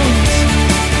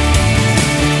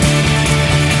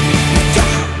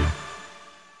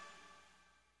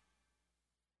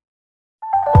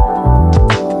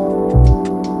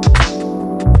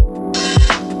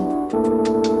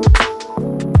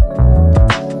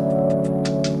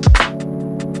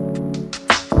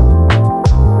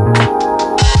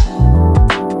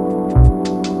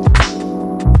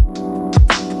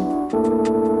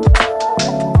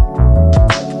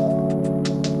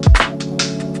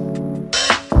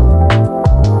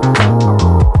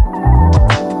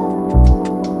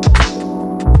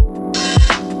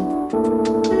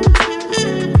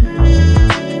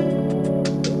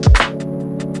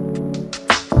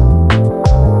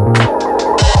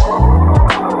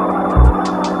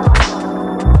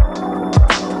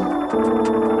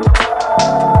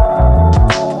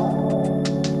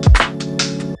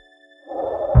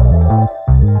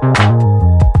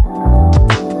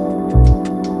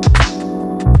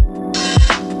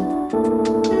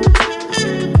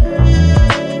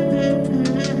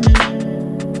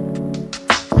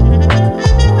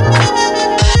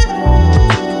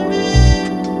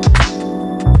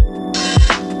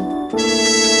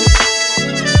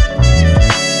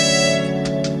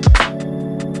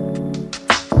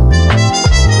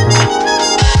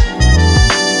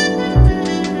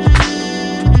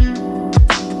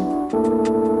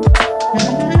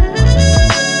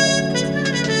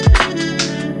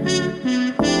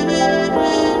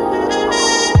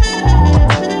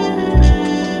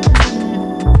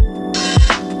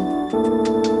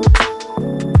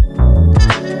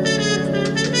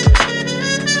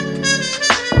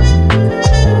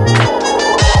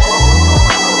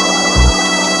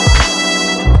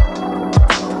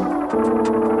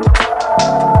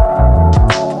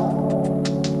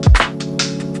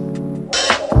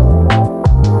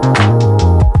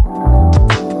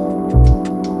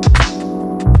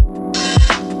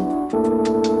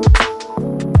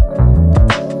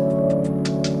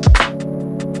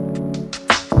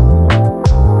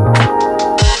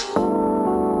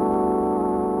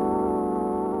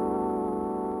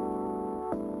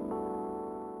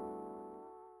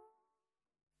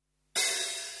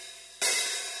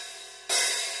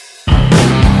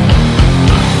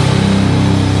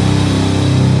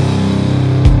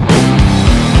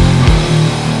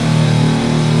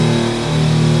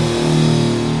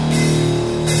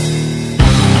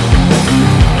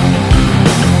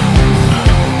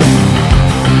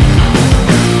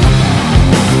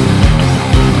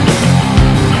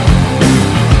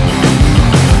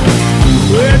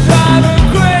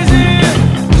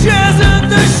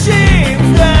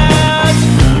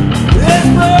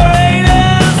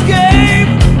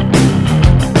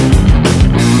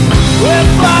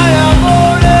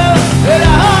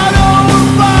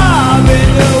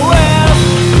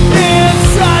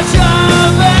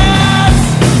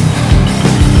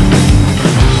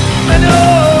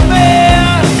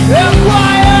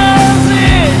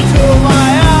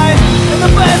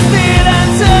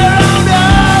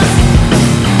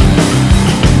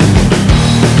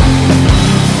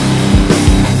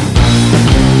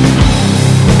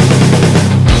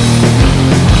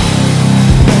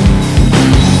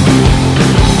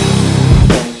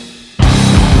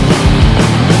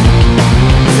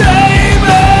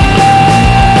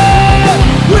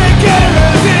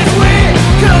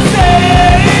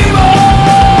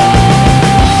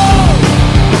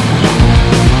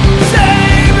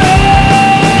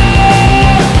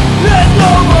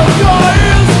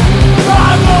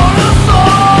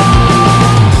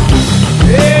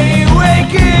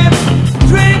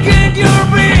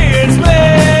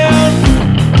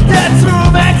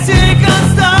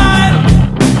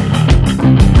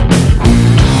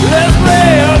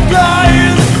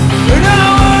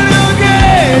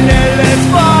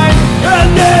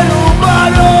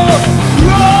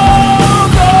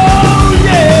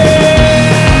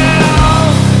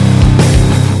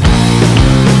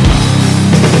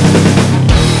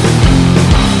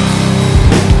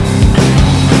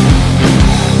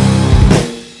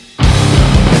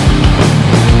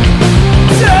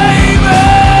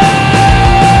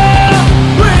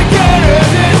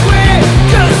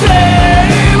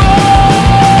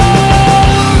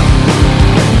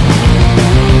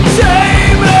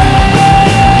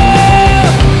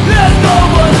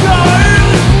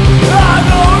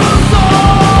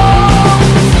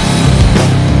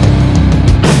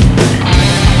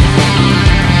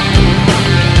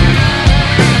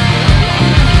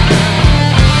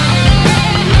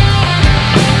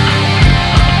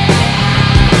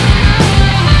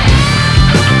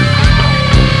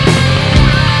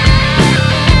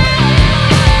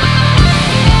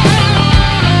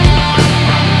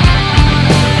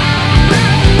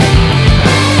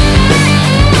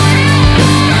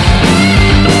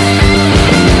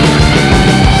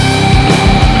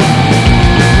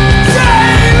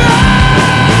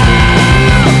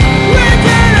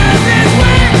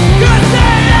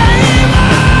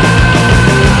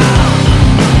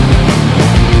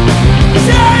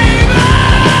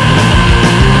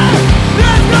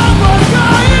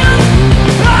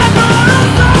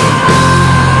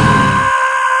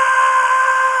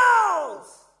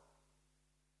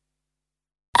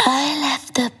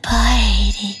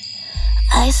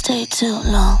 too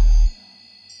long.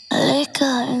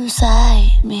 Liquor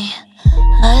inside me,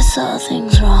 I saw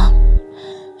things wrong.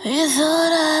 You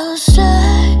thought I was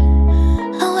straight,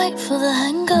 I wait for the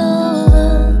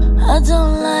hangover. I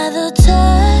don't like the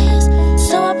taste,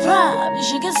 so I probably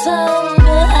should get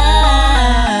sober.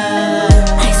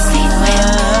 I sleep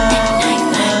with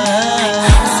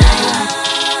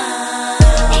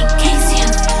in case you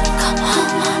come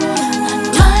home.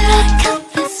 My cup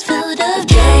is filled of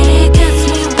jade, it gets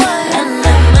me wild and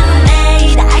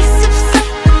lemonade. I sip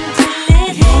something till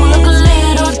it look a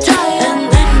little tired, and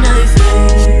then I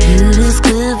fade. You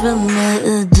discover my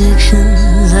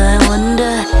addictions. I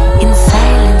wonder, in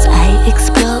silence I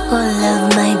explore all of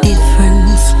my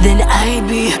difference. Then I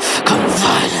become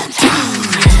violent.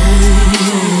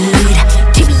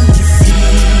 To be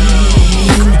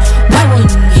seen. Why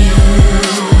wouldn't you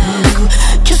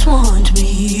just want me,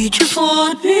 just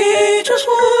want me, just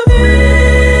want me?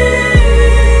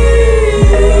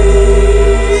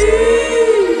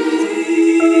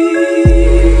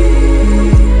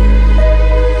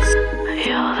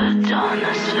 You're the dawn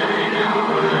that's flying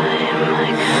over in my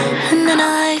car. And then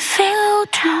I fail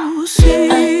to see.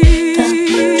 I fell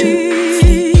to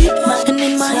sleep. And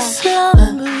in my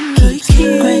slumber keeps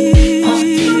great parts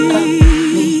of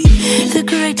me. The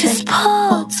greatest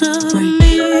parts of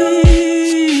me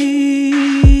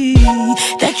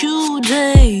that you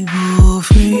take for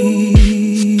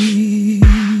free.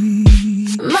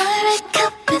 My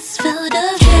cup is filled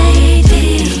of JD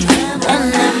and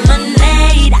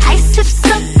lemonade. I sip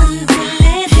something till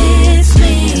it hits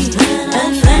me,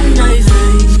 and then I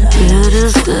fade. You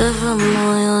discover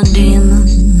my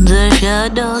demons, the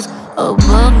shadows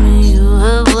above me. You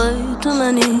have way too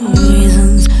many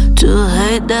reasons to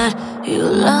hate that you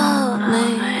love me,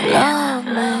 love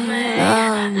me,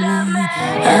 love me.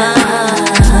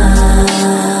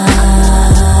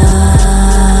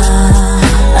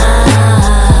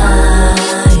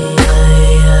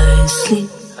 I sleep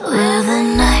with a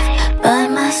knife by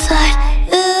my side.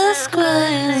 It's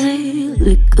crazy,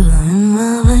 liquor in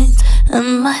my veins, and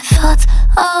my thoughts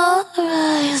are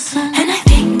rising. And I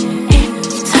think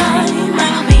it's time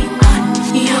I'll be on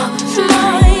your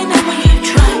mind. And when you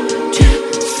try to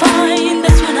find,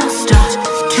 that's when I'll start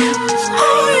to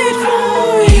hide from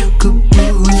you.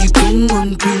 When you come on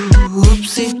through,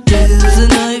 whoopsie days,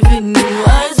 and I've been your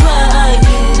eyes wide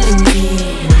in me.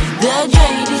 That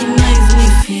JD makes me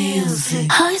feel sick.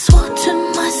 I swore to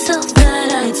myself that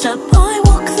I'd stop. I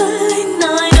walk the line,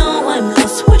 I know I'm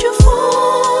lost. Would you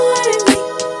find me?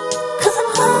 'Cause I'm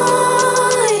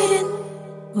hiding.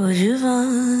 Would you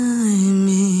find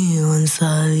me once I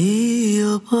leave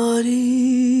your body?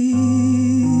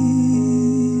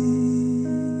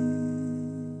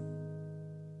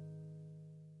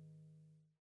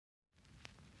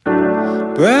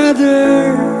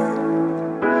 Brother,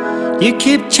 you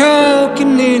keep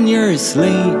choking in your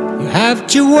sleep. You have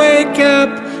to wake up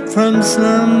from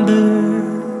slumber.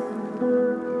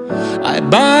 I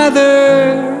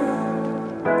bother,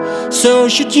 so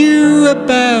should you,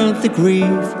 about the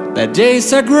grief. Bad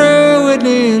days are growing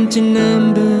into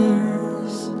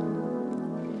numbers.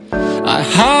 I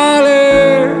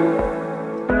holler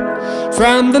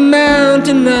from the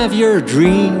mountain of your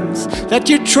dreams that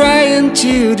you're trying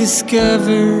to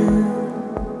discover.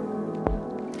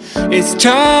 It's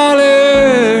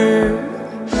taller,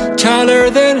 taller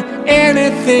than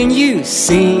anything you've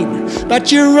seen,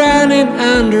 but you're running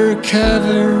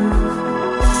undercover.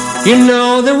 You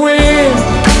know the wind,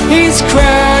 he's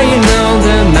crying on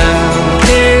the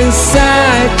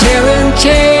mountainside, telling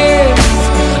tales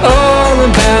all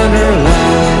about her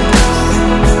life.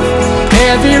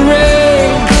 Heavy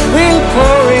rain will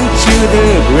pour into the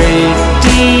great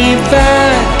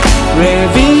divide,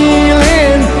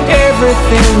 revealing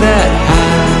everything that hides.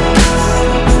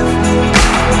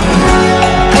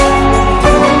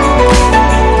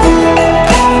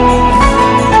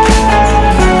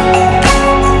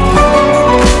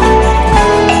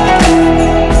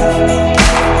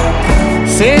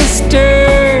 Sister,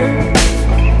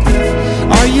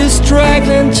 are you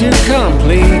struggling to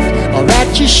complete all that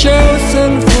you chosen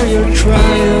for your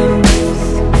triumphs?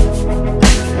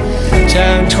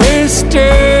 Tongue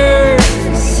twisters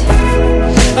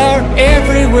are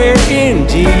everywhere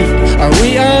indeed. Are we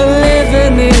all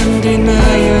living in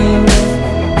denial?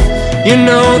 You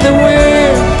know the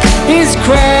wind is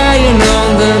crying on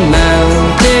the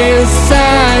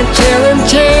mountainside, telling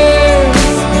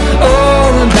tales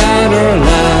all about our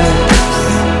lives.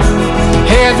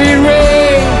 Heavy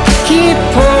rain keep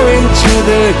pouring to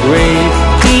the great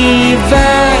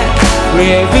divide,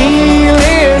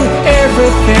 revealing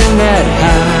everything that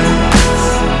hides.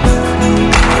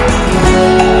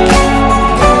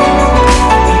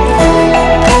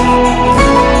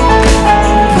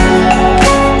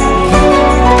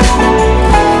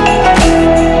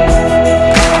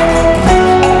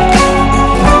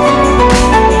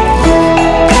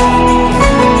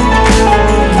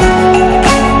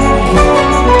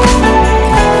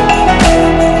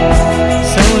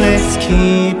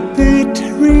 keep it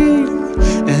real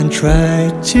and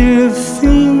try to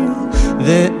feel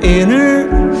the inner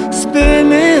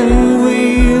spinning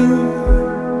wheel.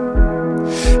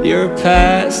 Your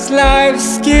past life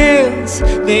skills,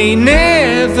 they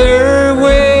never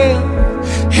will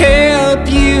help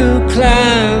you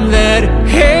climb that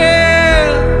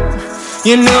hill.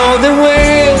 You know the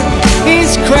whale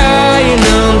is crying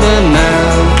on the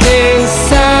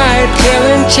mountainside,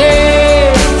 telling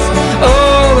tales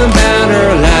all about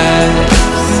our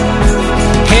lives.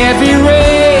 Heavy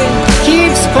rain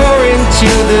keeps pouring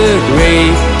to the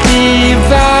great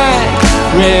divide,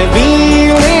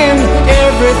 revealing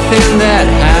everything that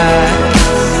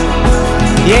hides.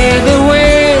 Yeah, the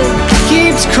whale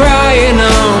keeps crying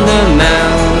on the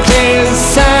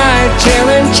mountainside,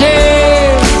 telling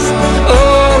tales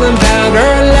all about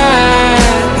our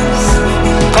lives.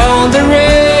 All the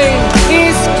rain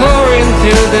is pouring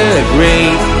through the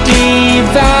great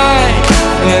divide,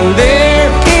 and there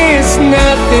is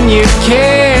nothing you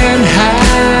can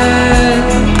hide.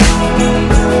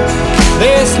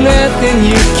 There's nothing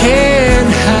you can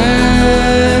hide.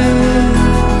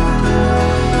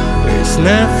 There's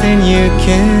nothing you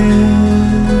can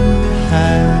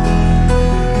hide.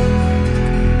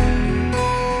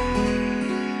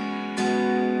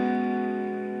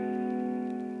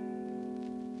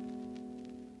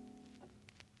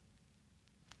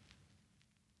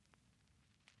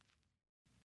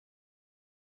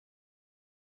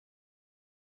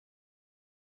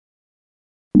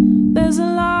 There's a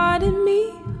light in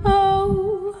me,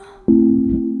 oh,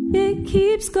 it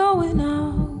keeps going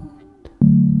out,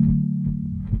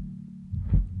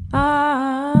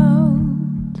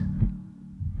 out.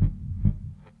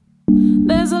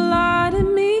 There's a light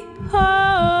in me,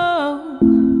 oh,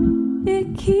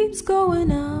 it keeps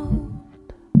going out,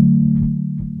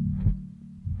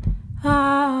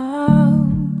 out.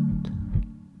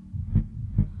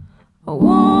 I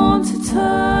want to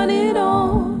turn it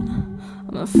on,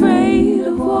 I'm afraid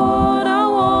of what I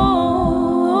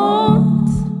want.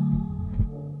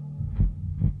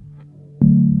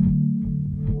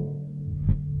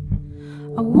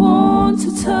 I want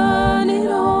to turn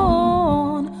it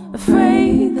on,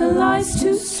 afraid the light's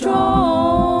too strong.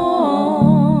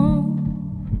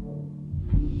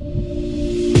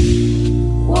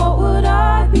 What would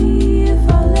I be if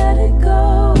I let it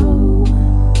go?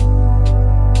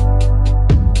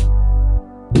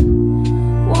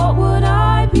 What would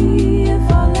I be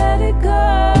if I let it go?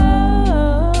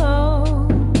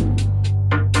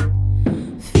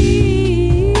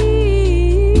 Feel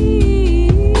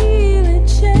it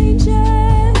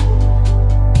changing.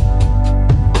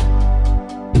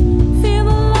 Feel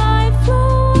the light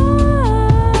flow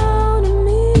out of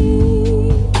me.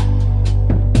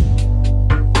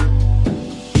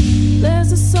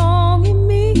 There's a song in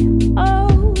me, oh.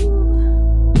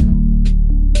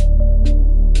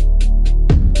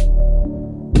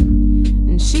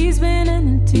 She's been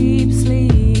in a deep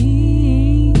sleep.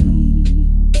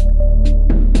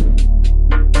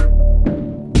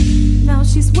 Now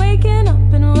she's waking up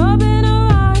and rubbing her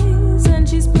eyes, and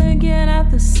she's blinking at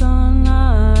the sunlight.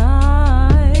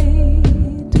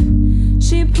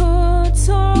 She puts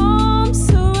her arms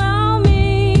around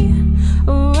me,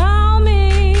 around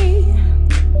me.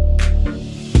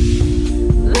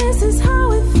 This is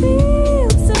how it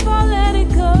feels if I let it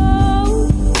go.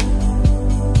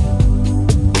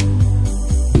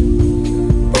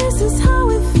 This is how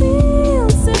it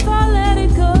feels if I let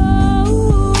it go.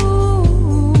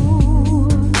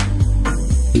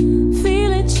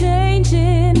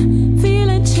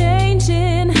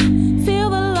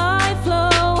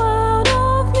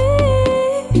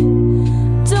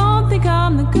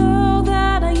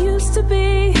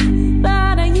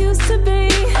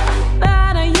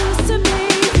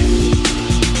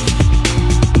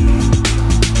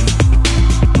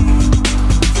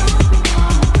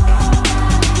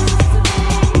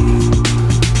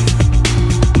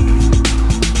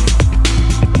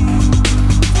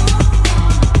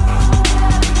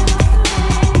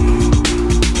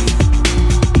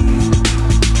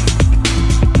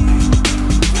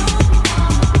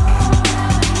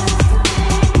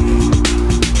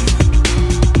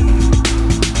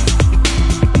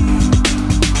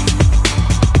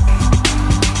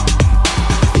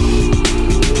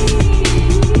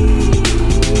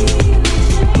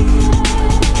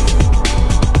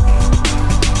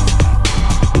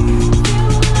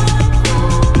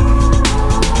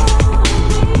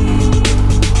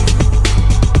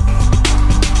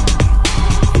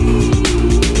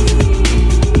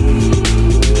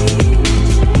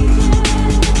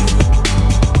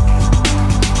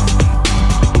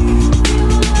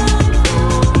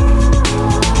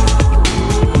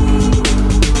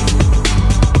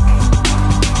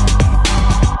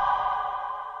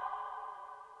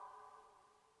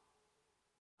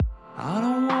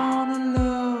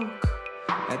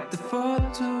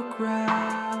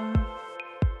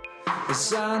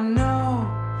 'cause I know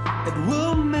it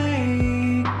will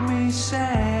make me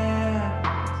sad.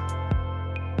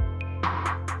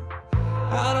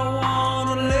 I don't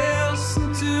wanna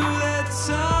listen to that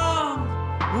song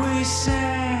we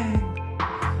sang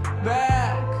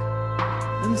back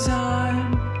in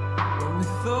time when we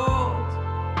thought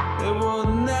it would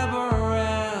never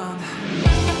end.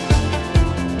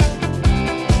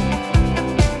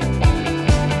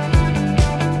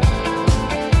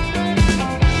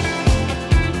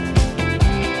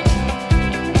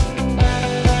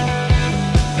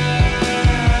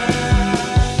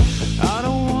 I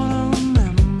don't wanna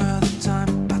remember the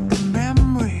time, but the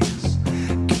memories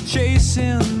keep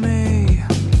chasing me.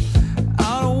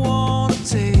 I don't wanna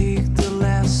take the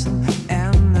lesson,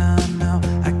 and I know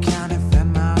I can't defend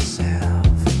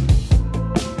myself.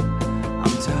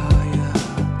 I'm tired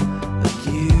like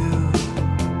you,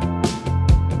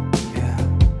 yeah.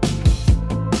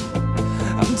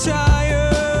 I'm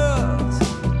tired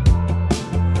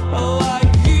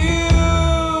like you.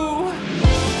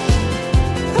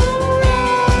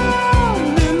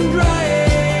 Around and dry.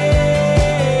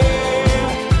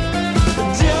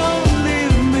 Don't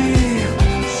leave me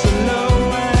so low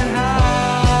and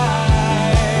high.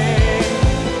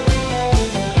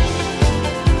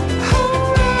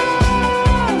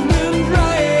 Around and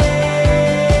dry.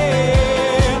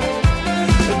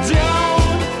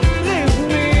 Don't leave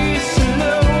me so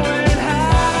low and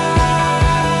high.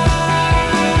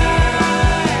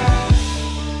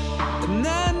 And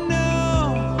I know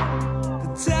the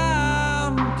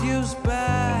time goes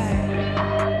by.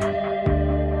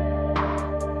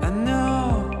 I know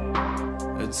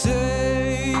it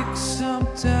takes some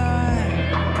time.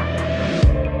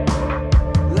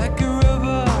 Like a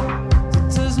river that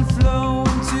doesn't flow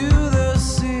into the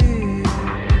sea.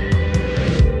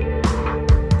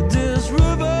 This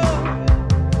river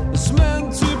is meant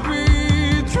to be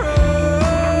dry.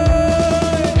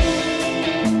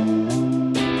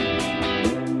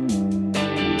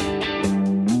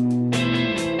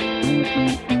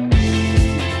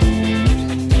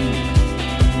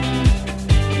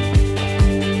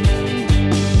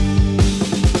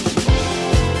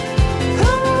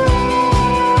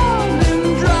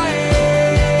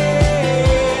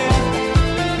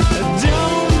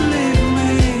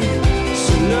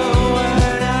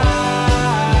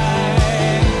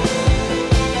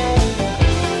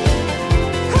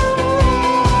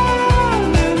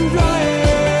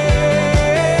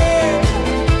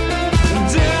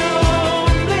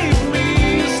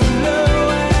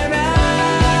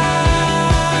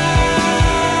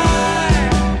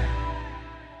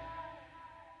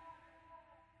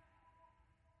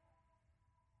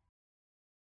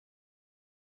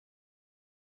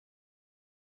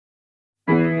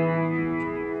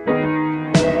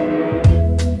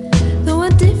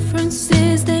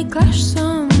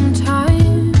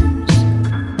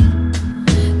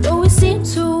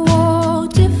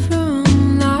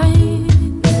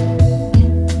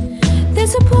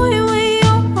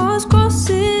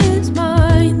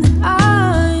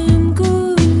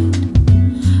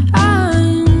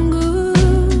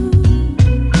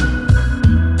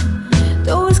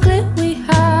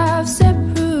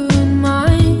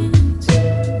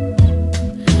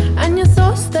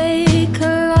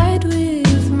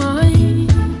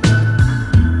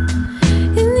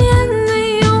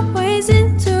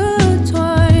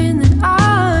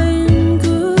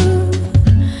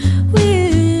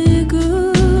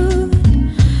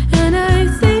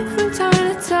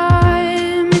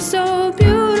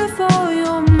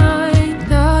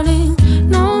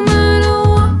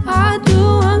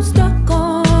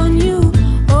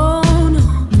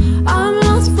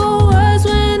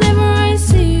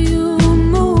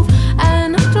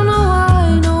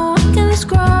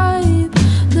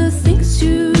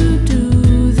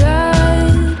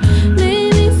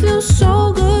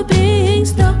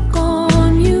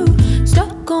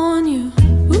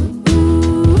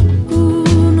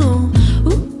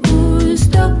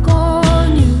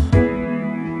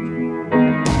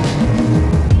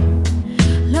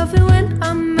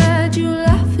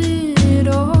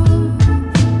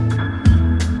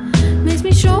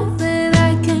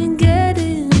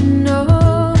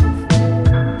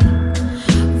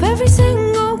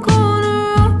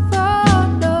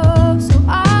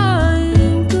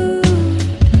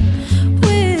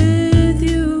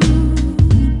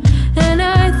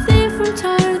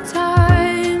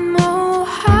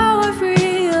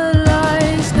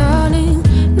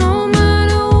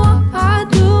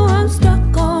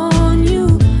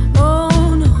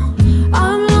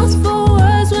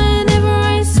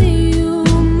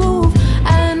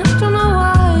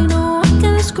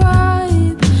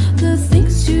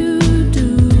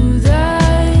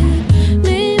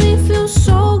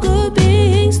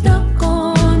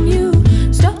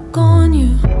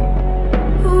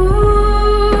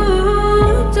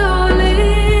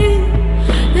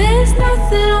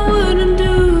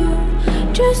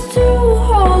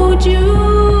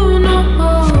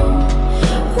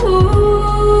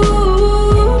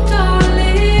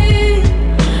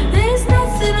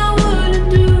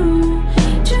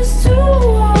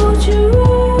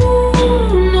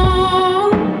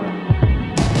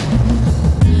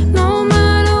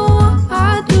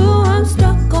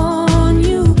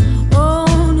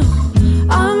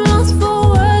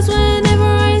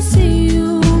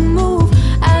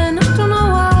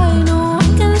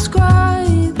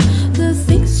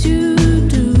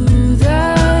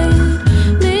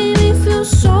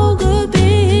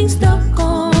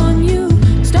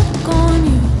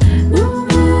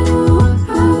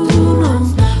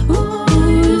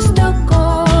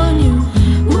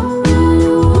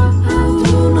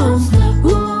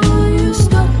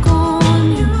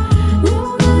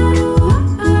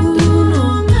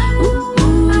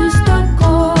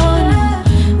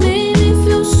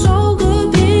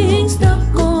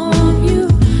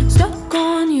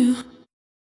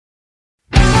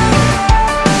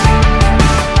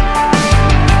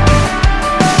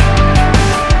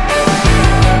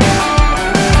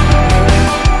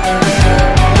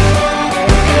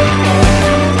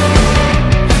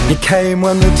 came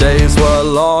when the days were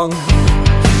long.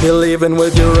 You're leaving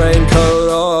with your raincoat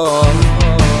on,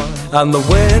 and the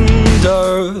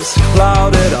windows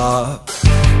clouded up.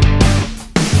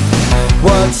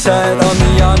 Words set on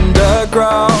the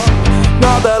underground.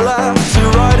 Now they're left to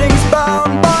writings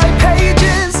bound by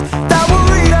pages that we'll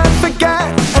read and forget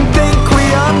and think we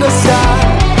understand.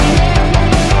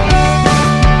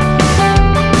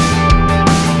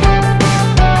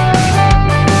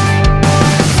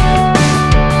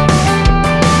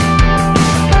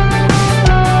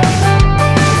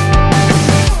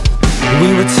 We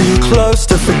were too close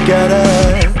to forget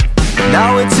it. Now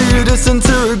we're too distant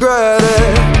to regret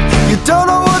it. You don't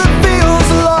know what it feels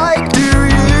like, do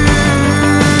you?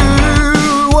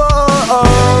 Whoa.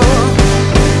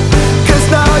 'Cause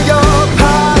now you're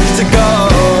packed to go.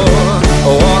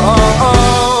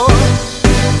 Whoa.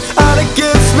 And it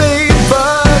gives me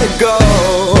vertigo.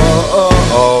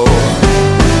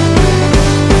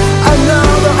 And now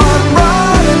that I'm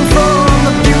running from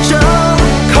the future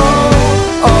cold,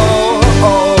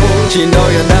 you know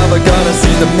you're never gonna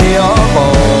see the me of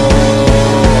old.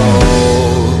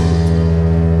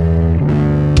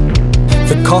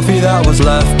 The coffee that was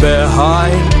left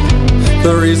behind,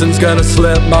 the reason's gonna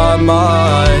slip my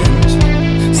mind.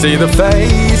 See the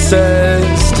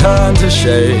faces turn to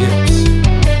shapes.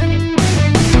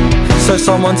 So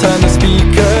someone turn the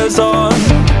speakers on.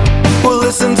 We'll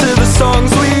listen to the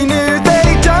songs we knew. They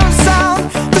don't sound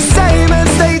the same as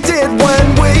they did when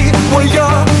we were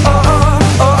young.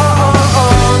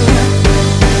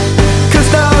 'Cause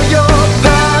now you're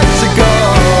packed to go.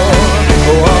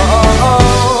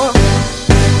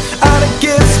 And it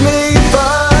gives me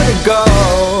vertigo.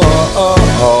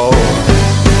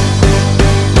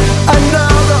 And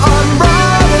now that I'm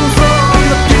running from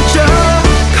the future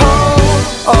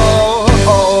cold,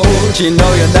 you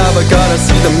know you're never gonna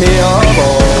see the me of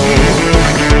old.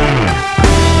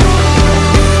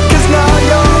 'Cause now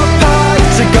you're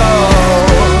packed to go.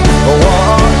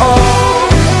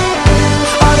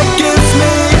 And it gives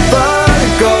me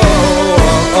vertigo.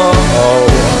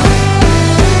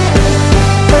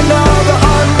 And now that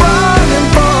I'm running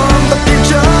from the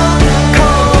future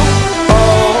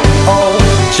cold,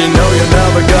 you know you're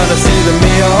never gonna see the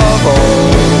me of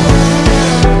old.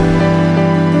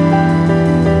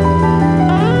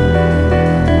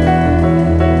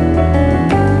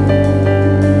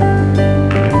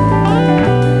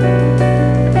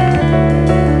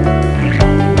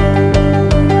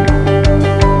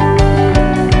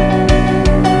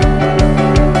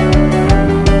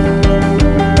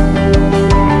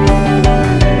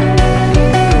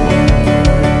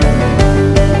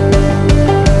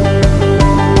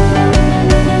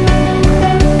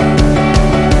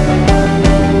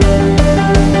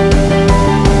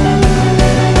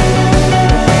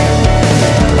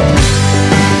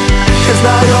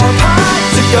 Now you're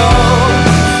packed to go,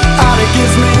 and it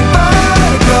gives me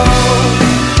vertigo.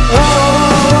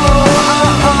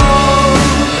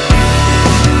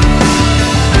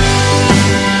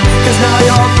 Cause now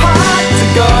you're packed to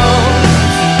go,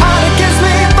 and it gives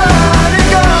me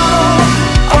vertigo.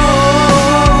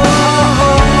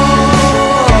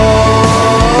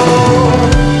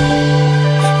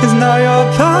 Cause now you're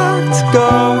packed to go,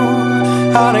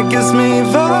 and it gives me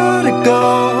vertigo.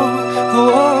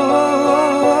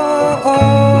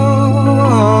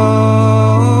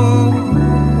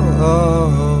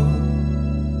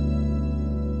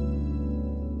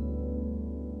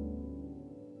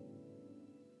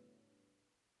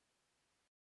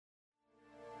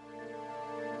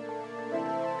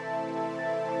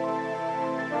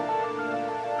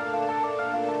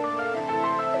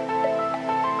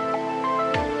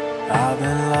 I've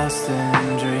been lost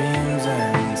in dreams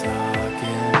and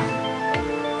talking.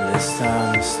 This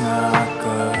time it's not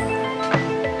good.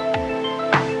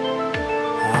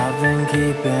 I've been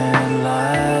keeping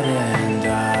light in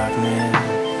darkness,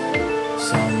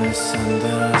 so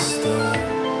misunderstood.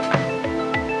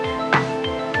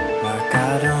 Like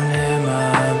I don't hear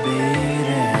my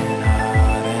beating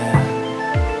heart and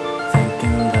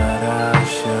thinking that I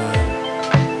should.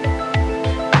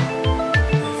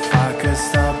 If I could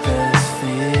stop this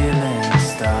feeling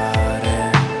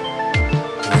started,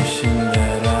 wishing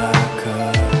that I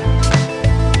could.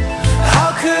 How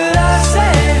could I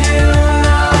save you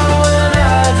now when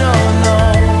I don't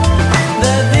know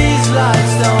that these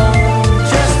lights don't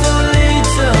just to lead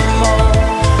to more?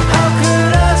 How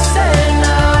could I say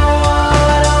now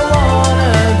what I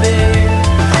wanna be?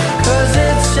 'Cause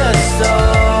it's just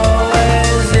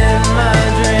always in my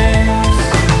dreams.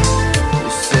 You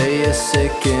say you're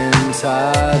sick and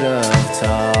tired of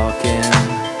talking,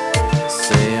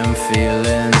 say I'm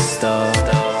feeling stuck.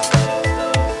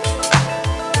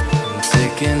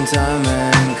 time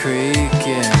and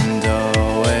creaking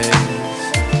doorways,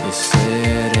 you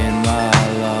sit in my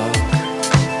luck.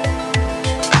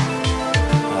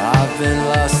 I've been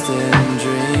lost in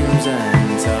dreams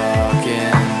and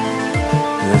talking.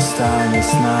 This time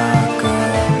it's not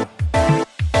good.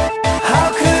 How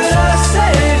could I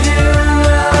save you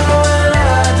now when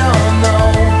I don't know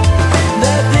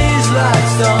that these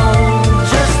lights don't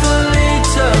just lead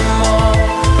to more?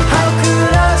 How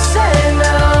could I say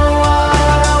now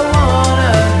what I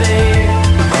wanna be?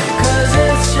 'Cause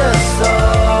it's just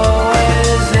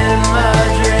always in my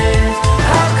dreams.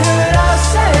 How could I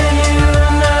save you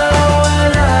now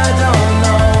when I don't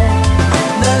know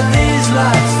that these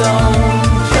lights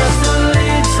don't just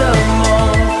lead to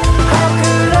more? How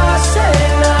could I say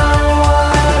now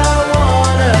what I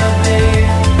wanna be?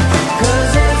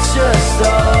 'Cause it's just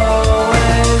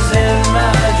always in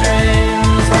my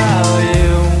dreams. How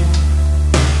you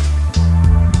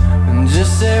and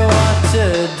just say what to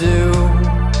do,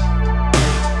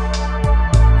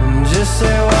 and just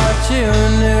say what you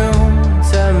knew.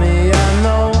 Tell me I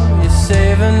know you're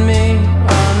saving me.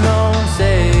 I know,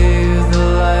 save the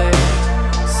light,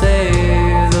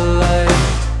 save the light.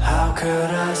 How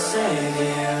could I save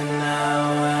you now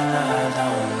when I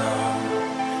don't know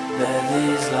that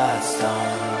these lights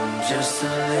don't just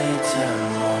lead to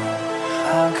more?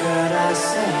 How could I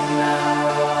say now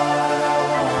what I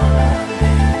wanna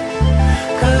be?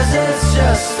 'Cause it's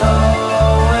just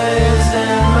always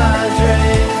in my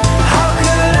dreams. How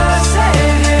could I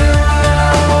save you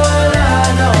now when I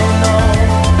don't know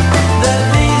that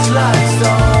these lights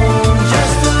don't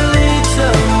just lead to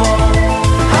more?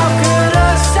 How could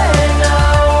I say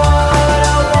now what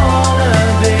I wanna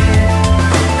be?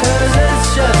 'Cause it's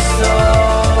just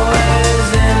always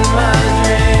in my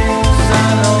dreams. I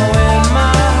know in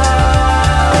my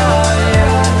heart,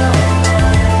 yeah,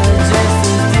 it's just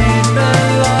as deep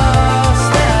and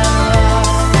lost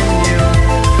in you.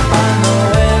 I know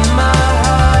in my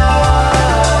heart,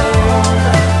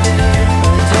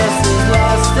 you're just as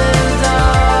lost in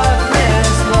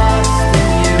darkness, lost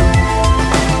in you.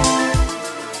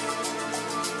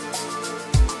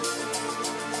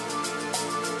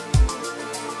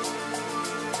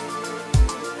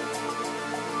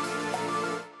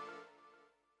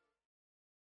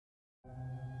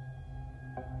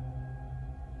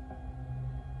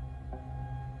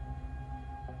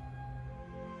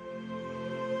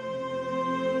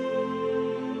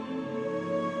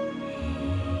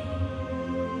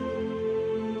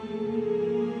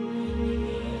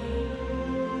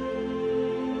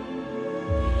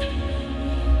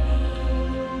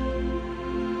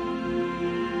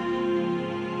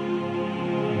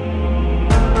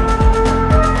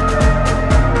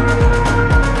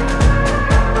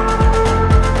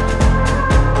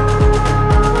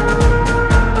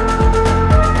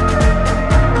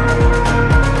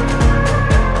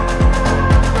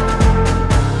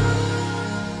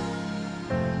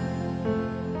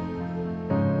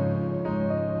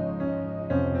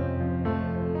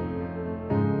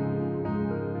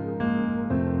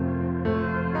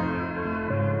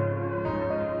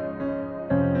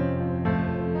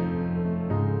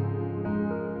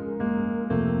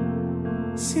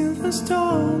 See the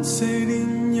stone set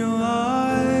in your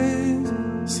eyes,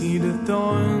 see the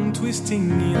thorn twisting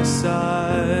your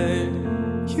side.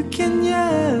 You can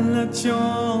yell at your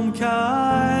own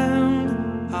kind.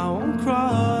 I won't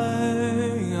cry,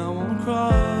 I won't cry.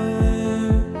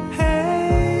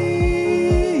 Hey,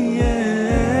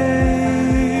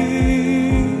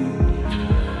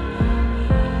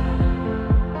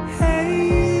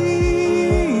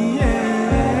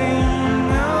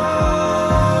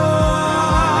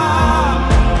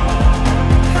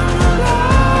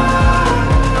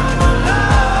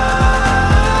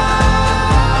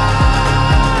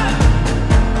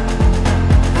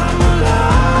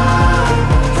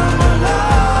 I'm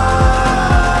alive.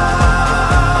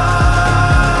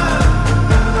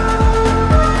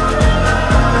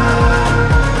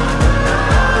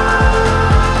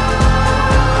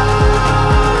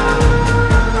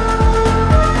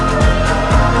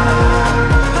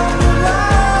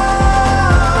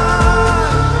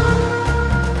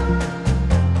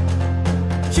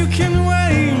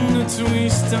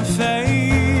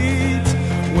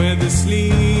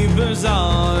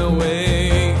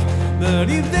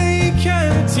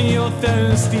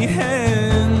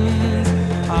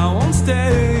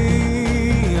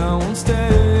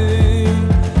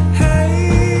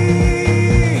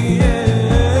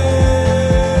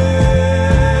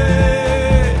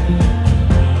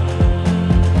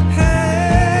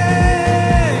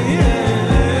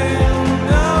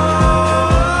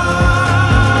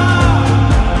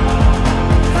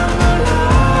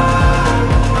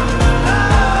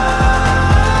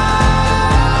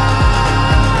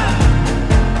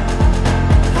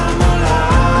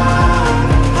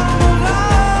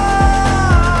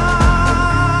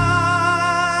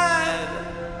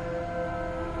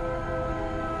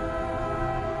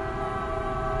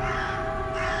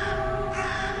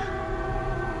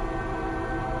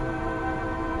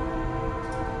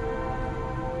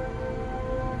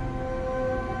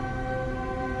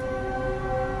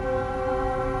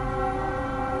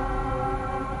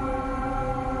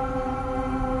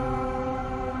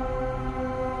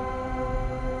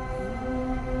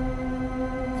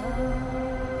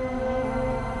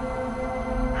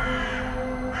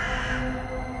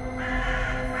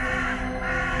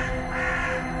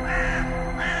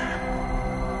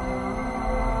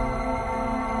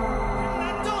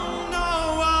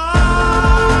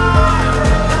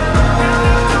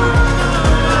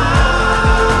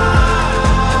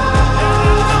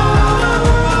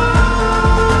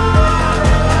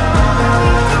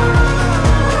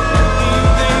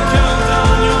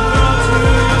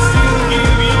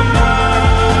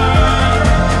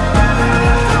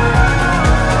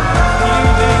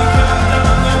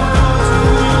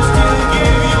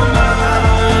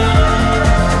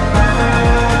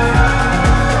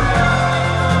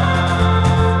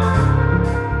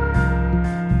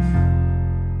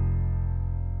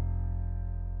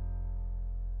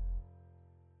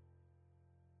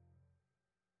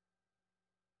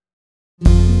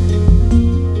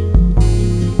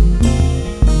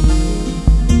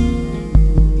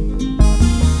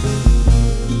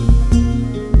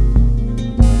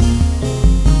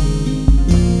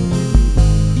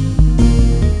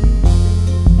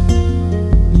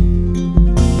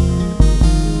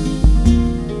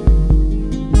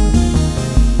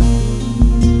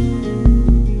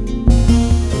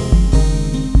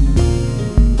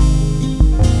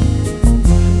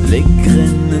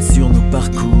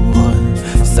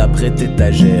 prêtait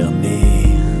à germer.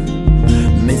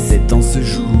 Mais c'est en ce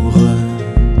jour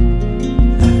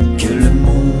que le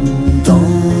monde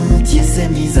entier s'est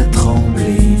mis à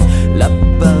trembler. La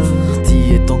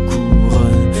partie est en cours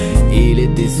et les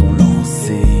dés sont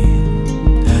lancés.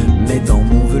 Mais dans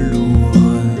mon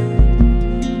velours,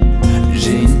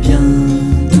 j'ai une bien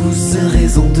douce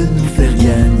raison de nous faire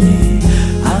gagner.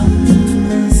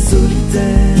 Âme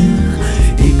solitaire,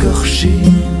 écorchée,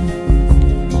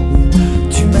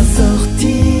 tu m'as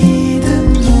sorti de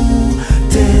mon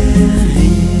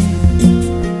terrier.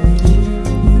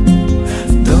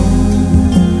 Dans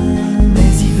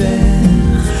mes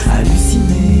hivers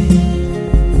hallucinés,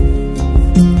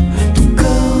 ton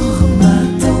corps m'a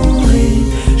tant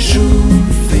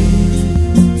réchauffé.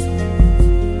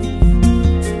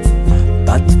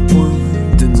 Pas de point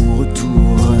de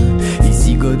non-retour,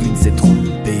 ici Godwin s'est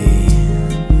trompé.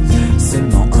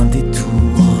 Seulement un détour.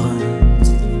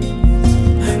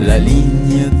 La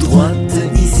ligne droite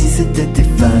ici s'était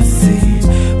effacée.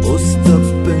 Au stop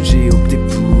j'ai opté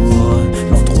pour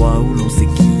l'endroit où l'on s'est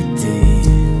quitté,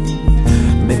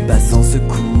 mais pas sans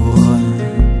secours.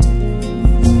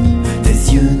 Tes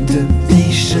yeux de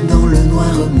biche dans le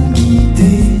noir m'ont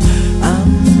guidé.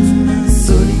 Âme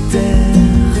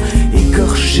solitaire,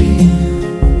 écorchée,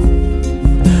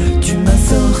 tu m'as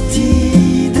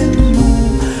sorti de mon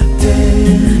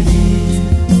terrier.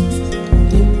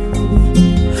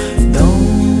 Dans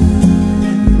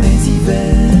mes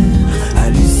hivers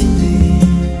hallucinés,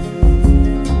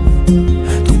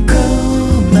 ton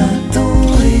corps m'a tant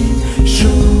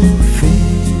réchauffé.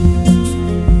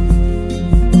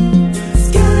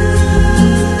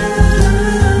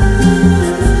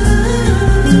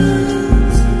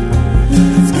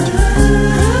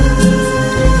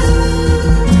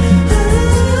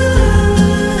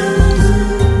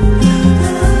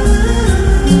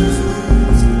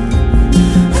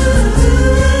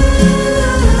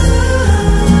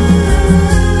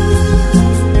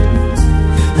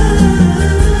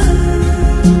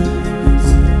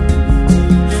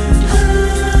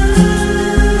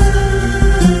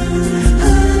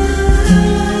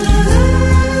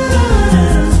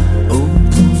 Au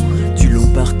du long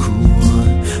parcours,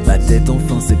 ma tête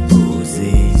enfin s'est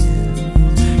posée.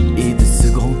 Et de ce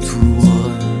grand tour,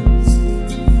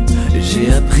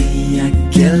 j'ai appris à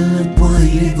quel point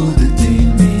il est beau de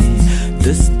t'aimer.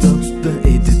 De stop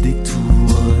et de détour,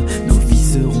 nos vies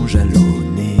seront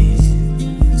jalonnées.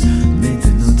 Mais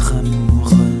de notre amour,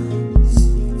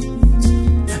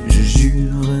 je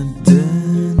jure de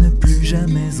ne plus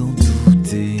jamais en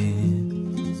douter.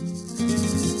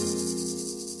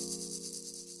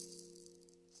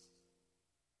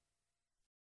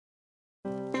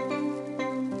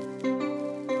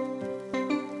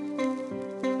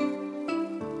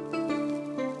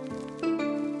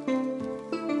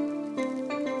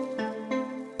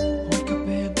 Wake up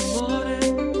in the morning,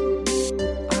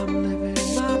 I'm living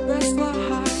my best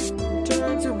life.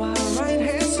 Turn to my right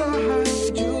hand side,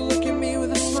 you look at me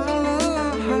with a smile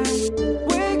alive.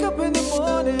 Wake up in the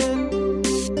morning,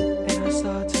 and I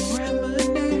start to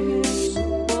reminisce.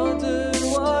 Wonder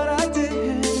what I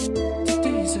did to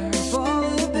deserve all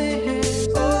of this.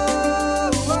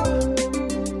 Oh, but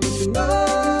you know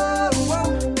what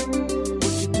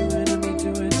you doing to me,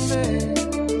 doing to me.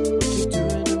 What you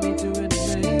doing to me, doing to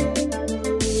me.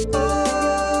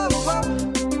 Oh, but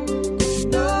you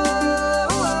know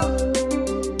what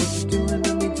you doing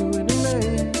to me, doing to me.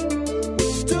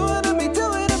 What you doing to me,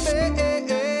 doing to me.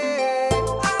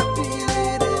 I feel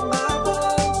it in my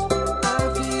bones, I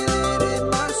feel it in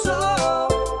my soul,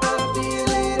 I feel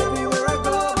it everywhere I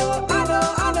go.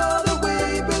 I know the way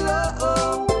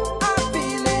below. I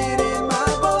feel it in my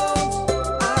bones,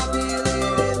 I feel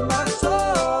it in my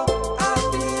soul, I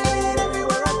feel it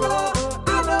everywhere I go.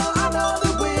 I know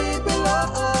the way below.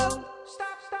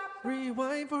 Stop,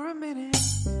 rewind for a minute.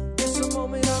 It's a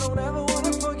moment I don't ever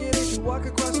wanna forget. As you walk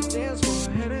across the dance floor,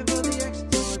 headed for the exit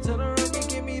door, turn around and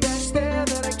give me that stare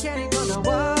that I can't ignore. Now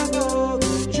I know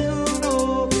that you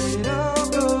know that I'll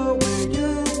go where you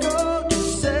go.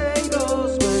 Just say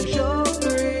those special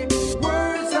three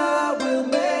words I will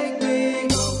make me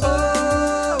go.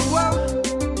 Oh, but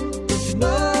you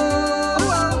know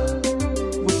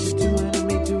what you doing to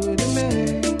me, doing to me.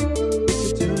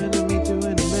 What you doing to me,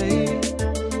 doing to me.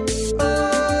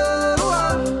 Oh,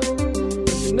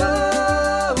 but you know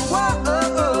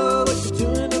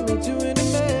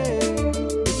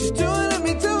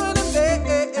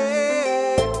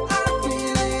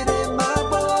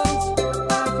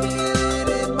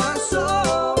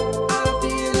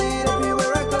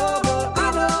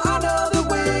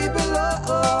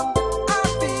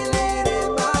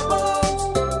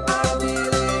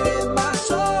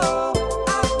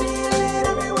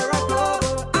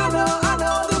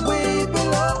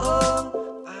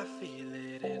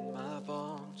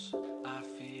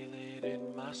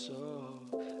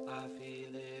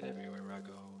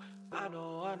I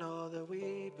know that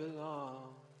we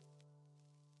belong.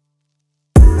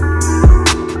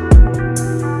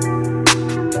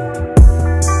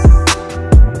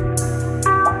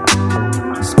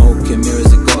 Smoke and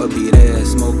mirrors, it gotta be there.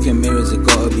 Smoke and mirrors, it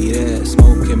gotta be there.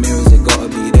 Smoke and mirrors, it gotta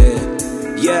be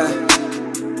there. Yeah.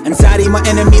 Anxiety, my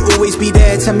enemy, always be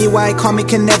there. Tell me why karma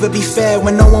can never be fair.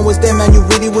 When no one was there, man, you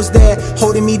really was there.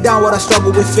 Holding me down while I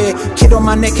struggle with fear. Kid on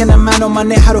my neck and a man on my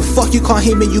neck. How the fuck you can't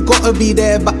hear me? You gotta be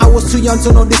there. But I was too young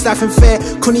to know this life ain't fair.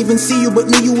 Couldn't even see you, but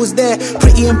knew you was there.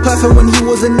 Pretty and perfect when he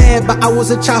wasn't there. But I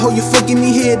was a child, you forgive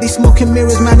me here. These smoking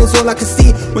mirrors, man, is all I can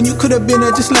see. When you could have been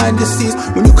there just lying deceased.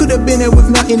 When you could have been there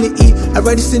with nothing to eat. I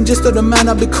write this in just of the man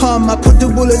I become. I put the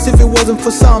bullets if it wasn't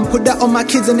for some. Put that on my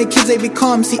kids and the kids they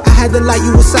become. See, I had the light,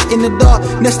 you were sat in the dark.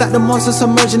 Next like the monster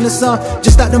submerged in the sun.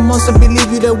 Just like the monster, believe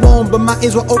you they won't. But my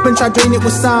ears were open, try drain it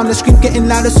with sound. The scream getting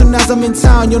louder soon as I'm in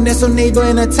town. Your next door neighbor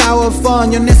in a tower of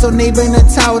fun. Your next door neighbor in a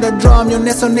tower of drum. Your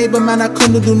next door neighbor, man, I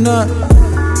couldn't do nothing.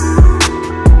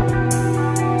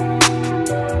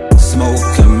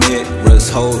 Smoke and mirrors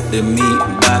holding me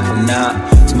back now.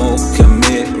 Smoke and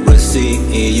mirrors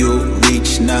seeing you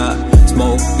reach now.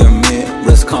 Smoke and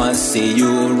mirrors can't see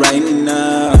you right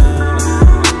now.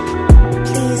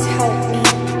 Please help me.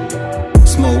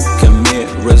 Smoke and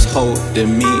mirrors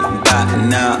holding me back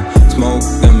now. Smoke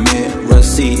and mirrors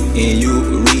seeing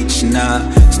you reach now.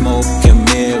 Smoke and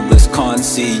mirrors can't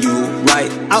see you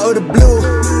right. Out of the blue,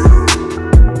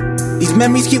 these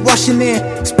memories keep rushing in.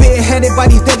 Spearheaded by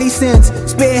these deadly sins.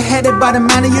 Spearheaded by the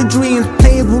man of your dreams.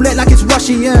 Playing roulette like it's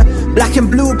Russian, yeah. Black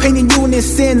and blue painting you in his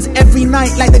sins. Every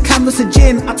night like the canvas of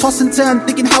gin. I toss and turn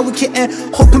thinking how we can end.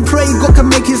 Hope and pray God can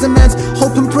make his amends.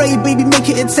 Hope and pray baby make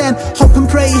it a 10. Hope and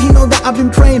pray he know that I've been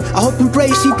praying. I hope and pray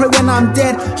she pray when I'm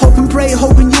dead. Hope and pray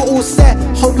hoping you all set.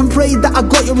 Hope and pray that I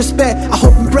got your respect. I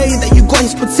hope and pray that you got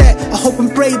his protect. I hope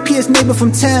and pray Pierce neighbor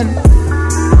from 10.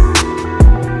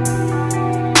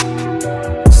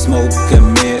 Smoke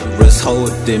and mirrors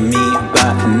holding me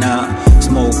back now.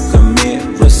 Smoke and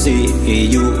mirrors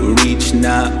seeing you reach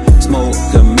now. Smoke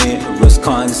and mirrors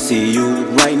can't see you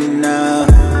right now.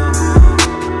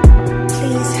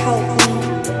 Please help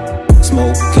me.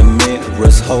 Smoke and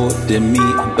mirrors holding me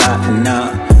back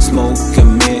now. Smoke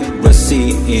and mirrors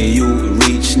seeing you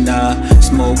reach now.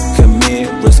 Smoke and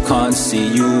mirrors can't see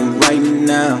you right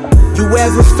now. You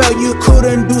ever felt you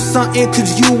couldn't do something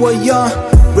cause you were young?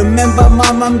 Remember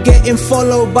mom, I'm getting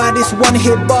followed by this one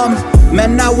hit bomb.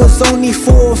 Man, I was only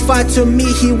 4 or 5, to me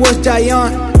he was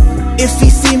giant. If he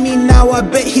see me now, I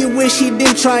bet he wish he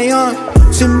didn't triumph.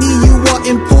 To me you are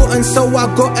important, so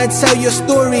I gotta tell your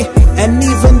story. And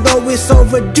even though it's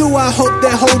overdue, I hope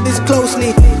they hold this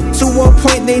closely. To a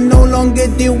point they no longer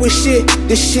deal with shit.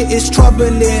 This shit is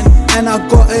troubling, and I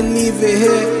gotta leave it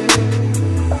here.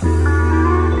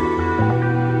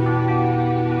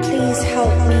 Please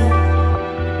help me.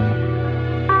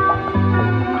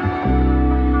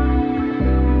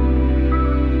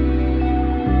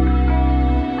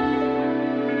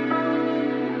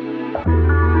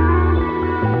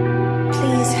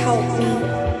 Please help me.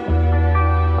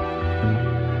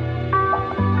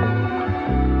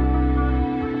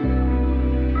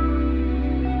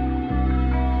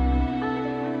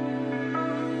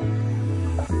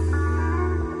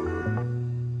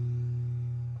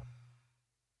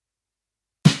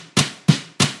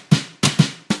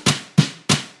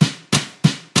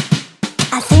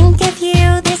 I think of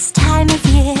you this time of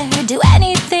year. Do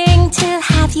anything to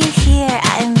have you here.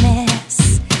 I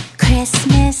miss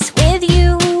Christmas with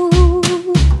you.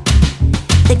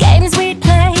 The games we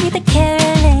play, the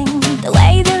caroling, the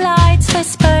way the lights were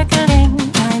sparkling.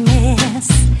 I miss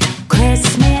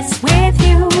Christmas with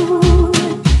you.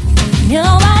 No,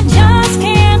 I just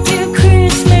can't do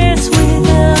Christmas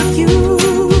without you.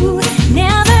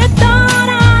 Never thought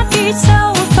I'd be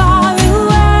so far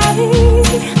away.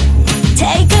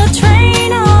 Take a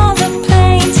train or a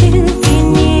plane to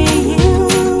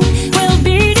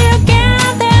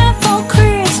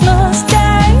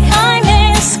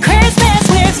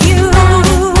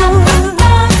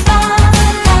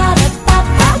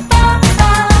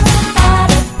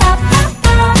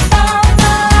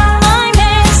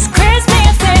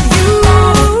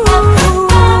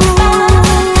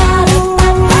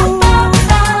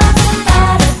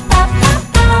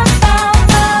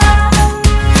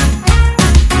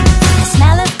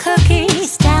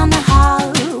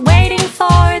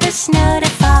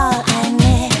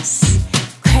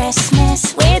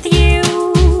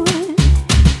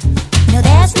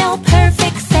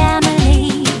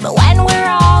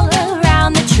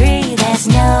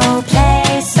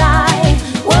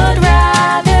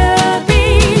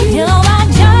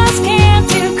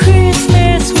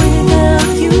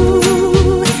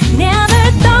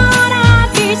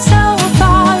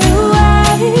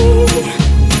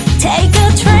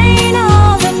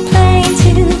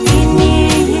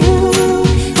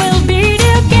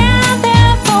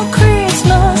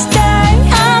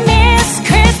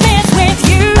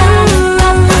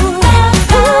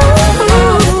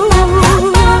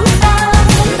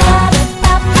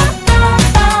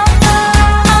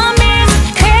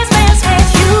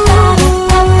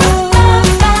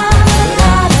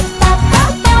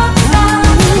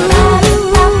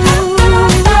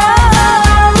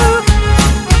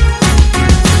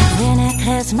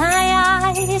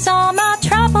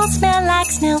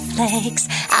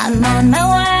I'm on my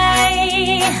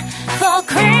way for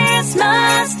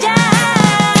Christmas Day.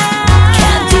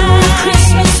 Can't do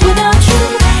Christmas without you.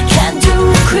 Can't do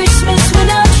Christmas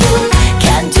without you.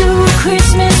 Can't do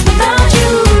Christmas without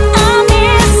you. I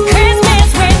miss Christmas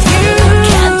with you.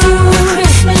 Can't do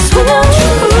Christmas without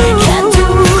you. Can't do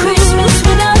Christmas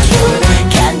without you.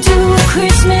 Can't do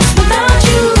Christmas without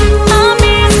you. I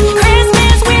miss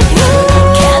Christmas with you.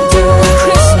 Can't do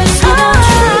Christmas without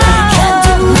you. Can't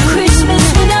do Christmas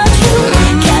without you.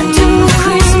 Can't do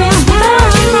Christmas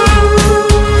without you.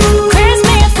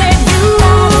 Christmas with you.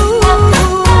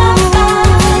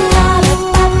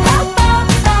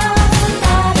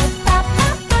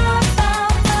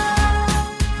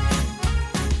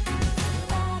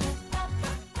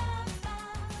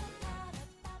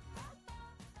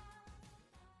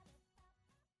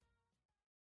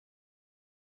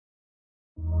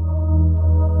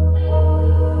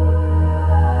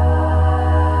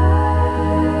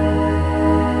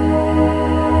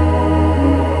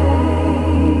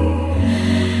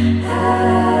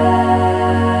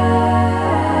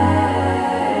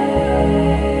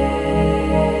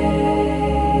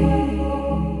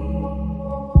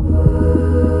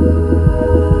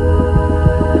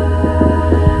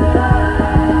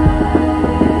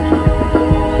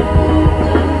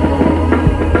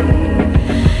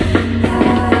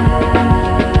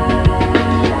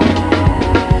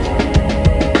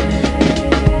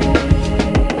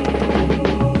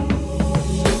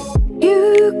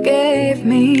 You gave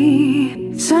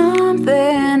me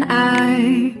something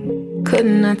I could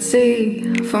not see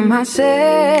for myself.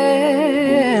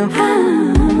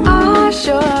 A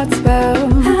short spell,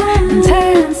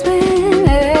 intense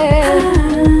minute.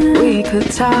 We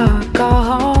could talk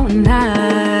all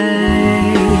night,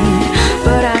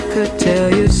 but I could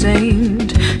tell you seemed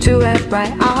to have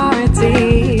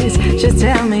priorities. Just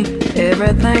tell me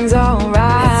everything's alright.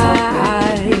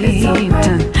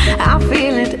 I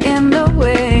feel it in the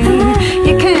way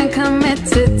you can't commit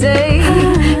today.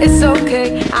 It's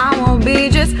okay, I won't be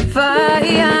just fine.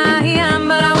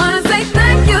 But I wanna say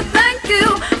thank you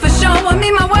for showing me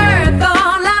my worth,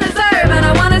 all I deserve. And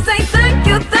I wanna say thank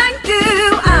you.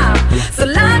 I'm so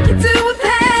lucky to have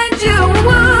had you.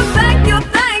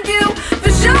 Thank you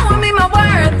for showing me my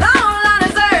worth, all I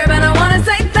deserve. And I wanna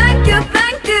say thank you,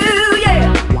 yeah.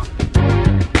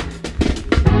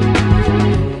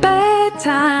 Bad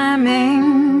timing,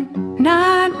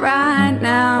 not right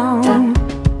now.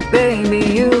 Baby,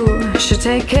 you should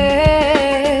take care.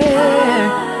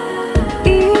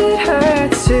 It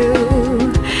hurts to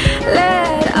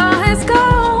let us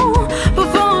go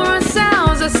before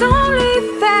ourselves. It's only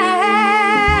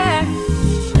fair.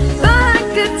 But I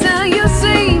could tell you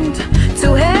seemed to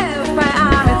have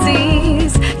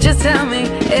priorities. Just tell me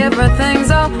everything's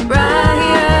alright.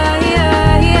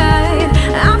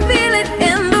 I feel it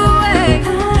in the way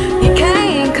you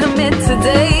can't commit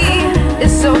today.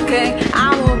 It's okay, I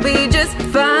will be just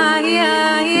fine.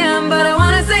 But I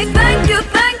wanna say thank you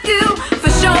for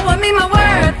showing me my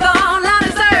worth, all I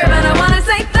deserve. And I wanna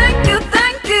say thank you.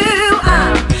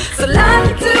 I'm so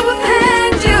lucky to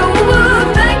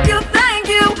have had you. Thank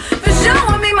you for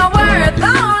showing me my worth,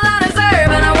 all I deserve.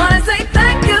 And I wanna say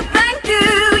thank you,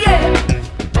 yeah.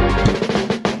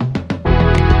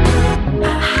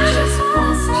 I just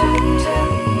want to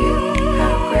tell you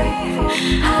how grateful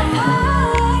I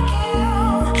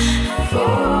am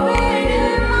for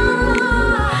waiting on.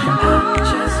 I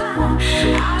just want to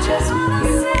tell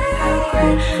you how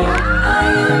grateful I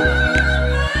am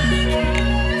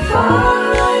for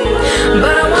you.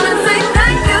 But I wanna say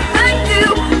thank you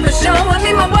for showing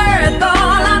me my worth,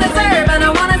 all I deserve. And I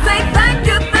wanna say thank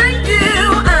you.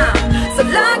 I'm so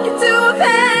lucky to have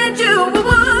had you.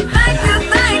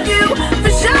 Thank you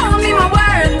for showing me my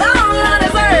worth, all I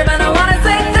deserve. And I wanna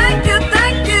say thank you,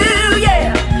 yeah.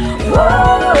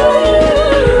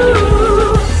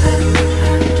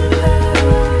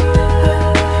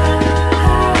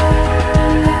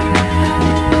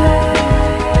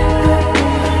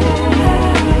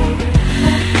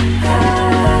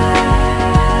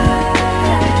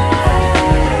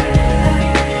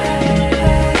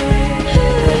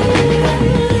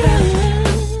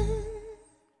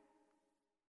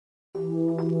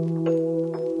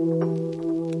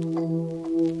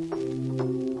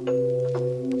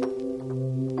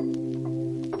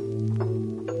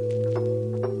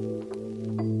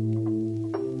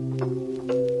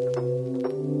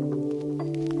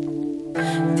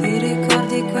 Ti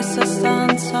ricordi questa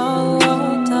stanza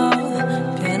vuota,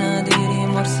 piena di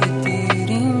rimorsi e di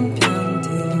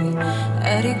rimpianti?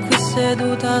 Eri qui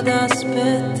seduta ad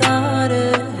aspettare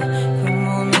quel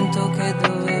momento che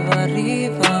doveva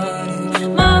arrivare.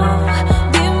 Ma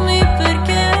dimmi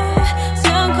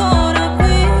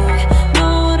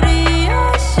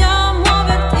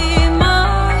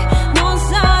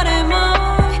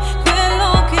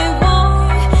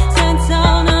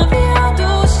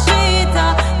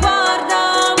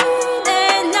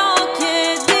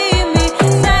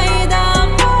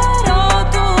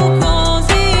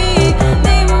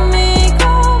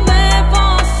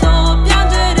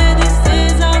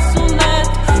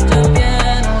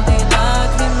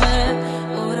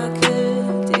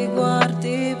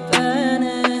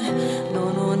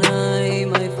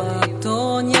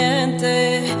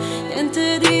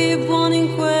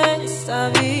questa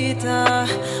vita,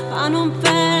 ma non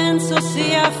penso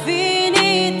sia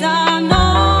finita,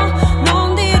 no,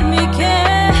 non dirmi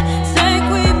che sei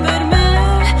qui per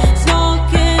me, so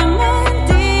che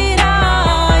mentirai,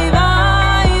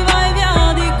 vai, vai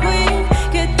via di qui,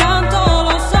 che tanto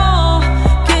lo so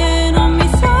che non mi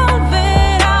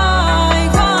salverai,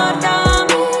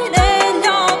 guardami negli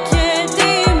occhi e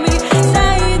dimmi,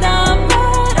 sei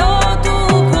davvero tu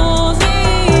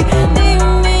così,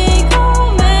 dimmi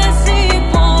come si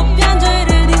può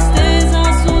piangere distesa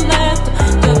sul letto,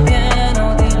 già pieno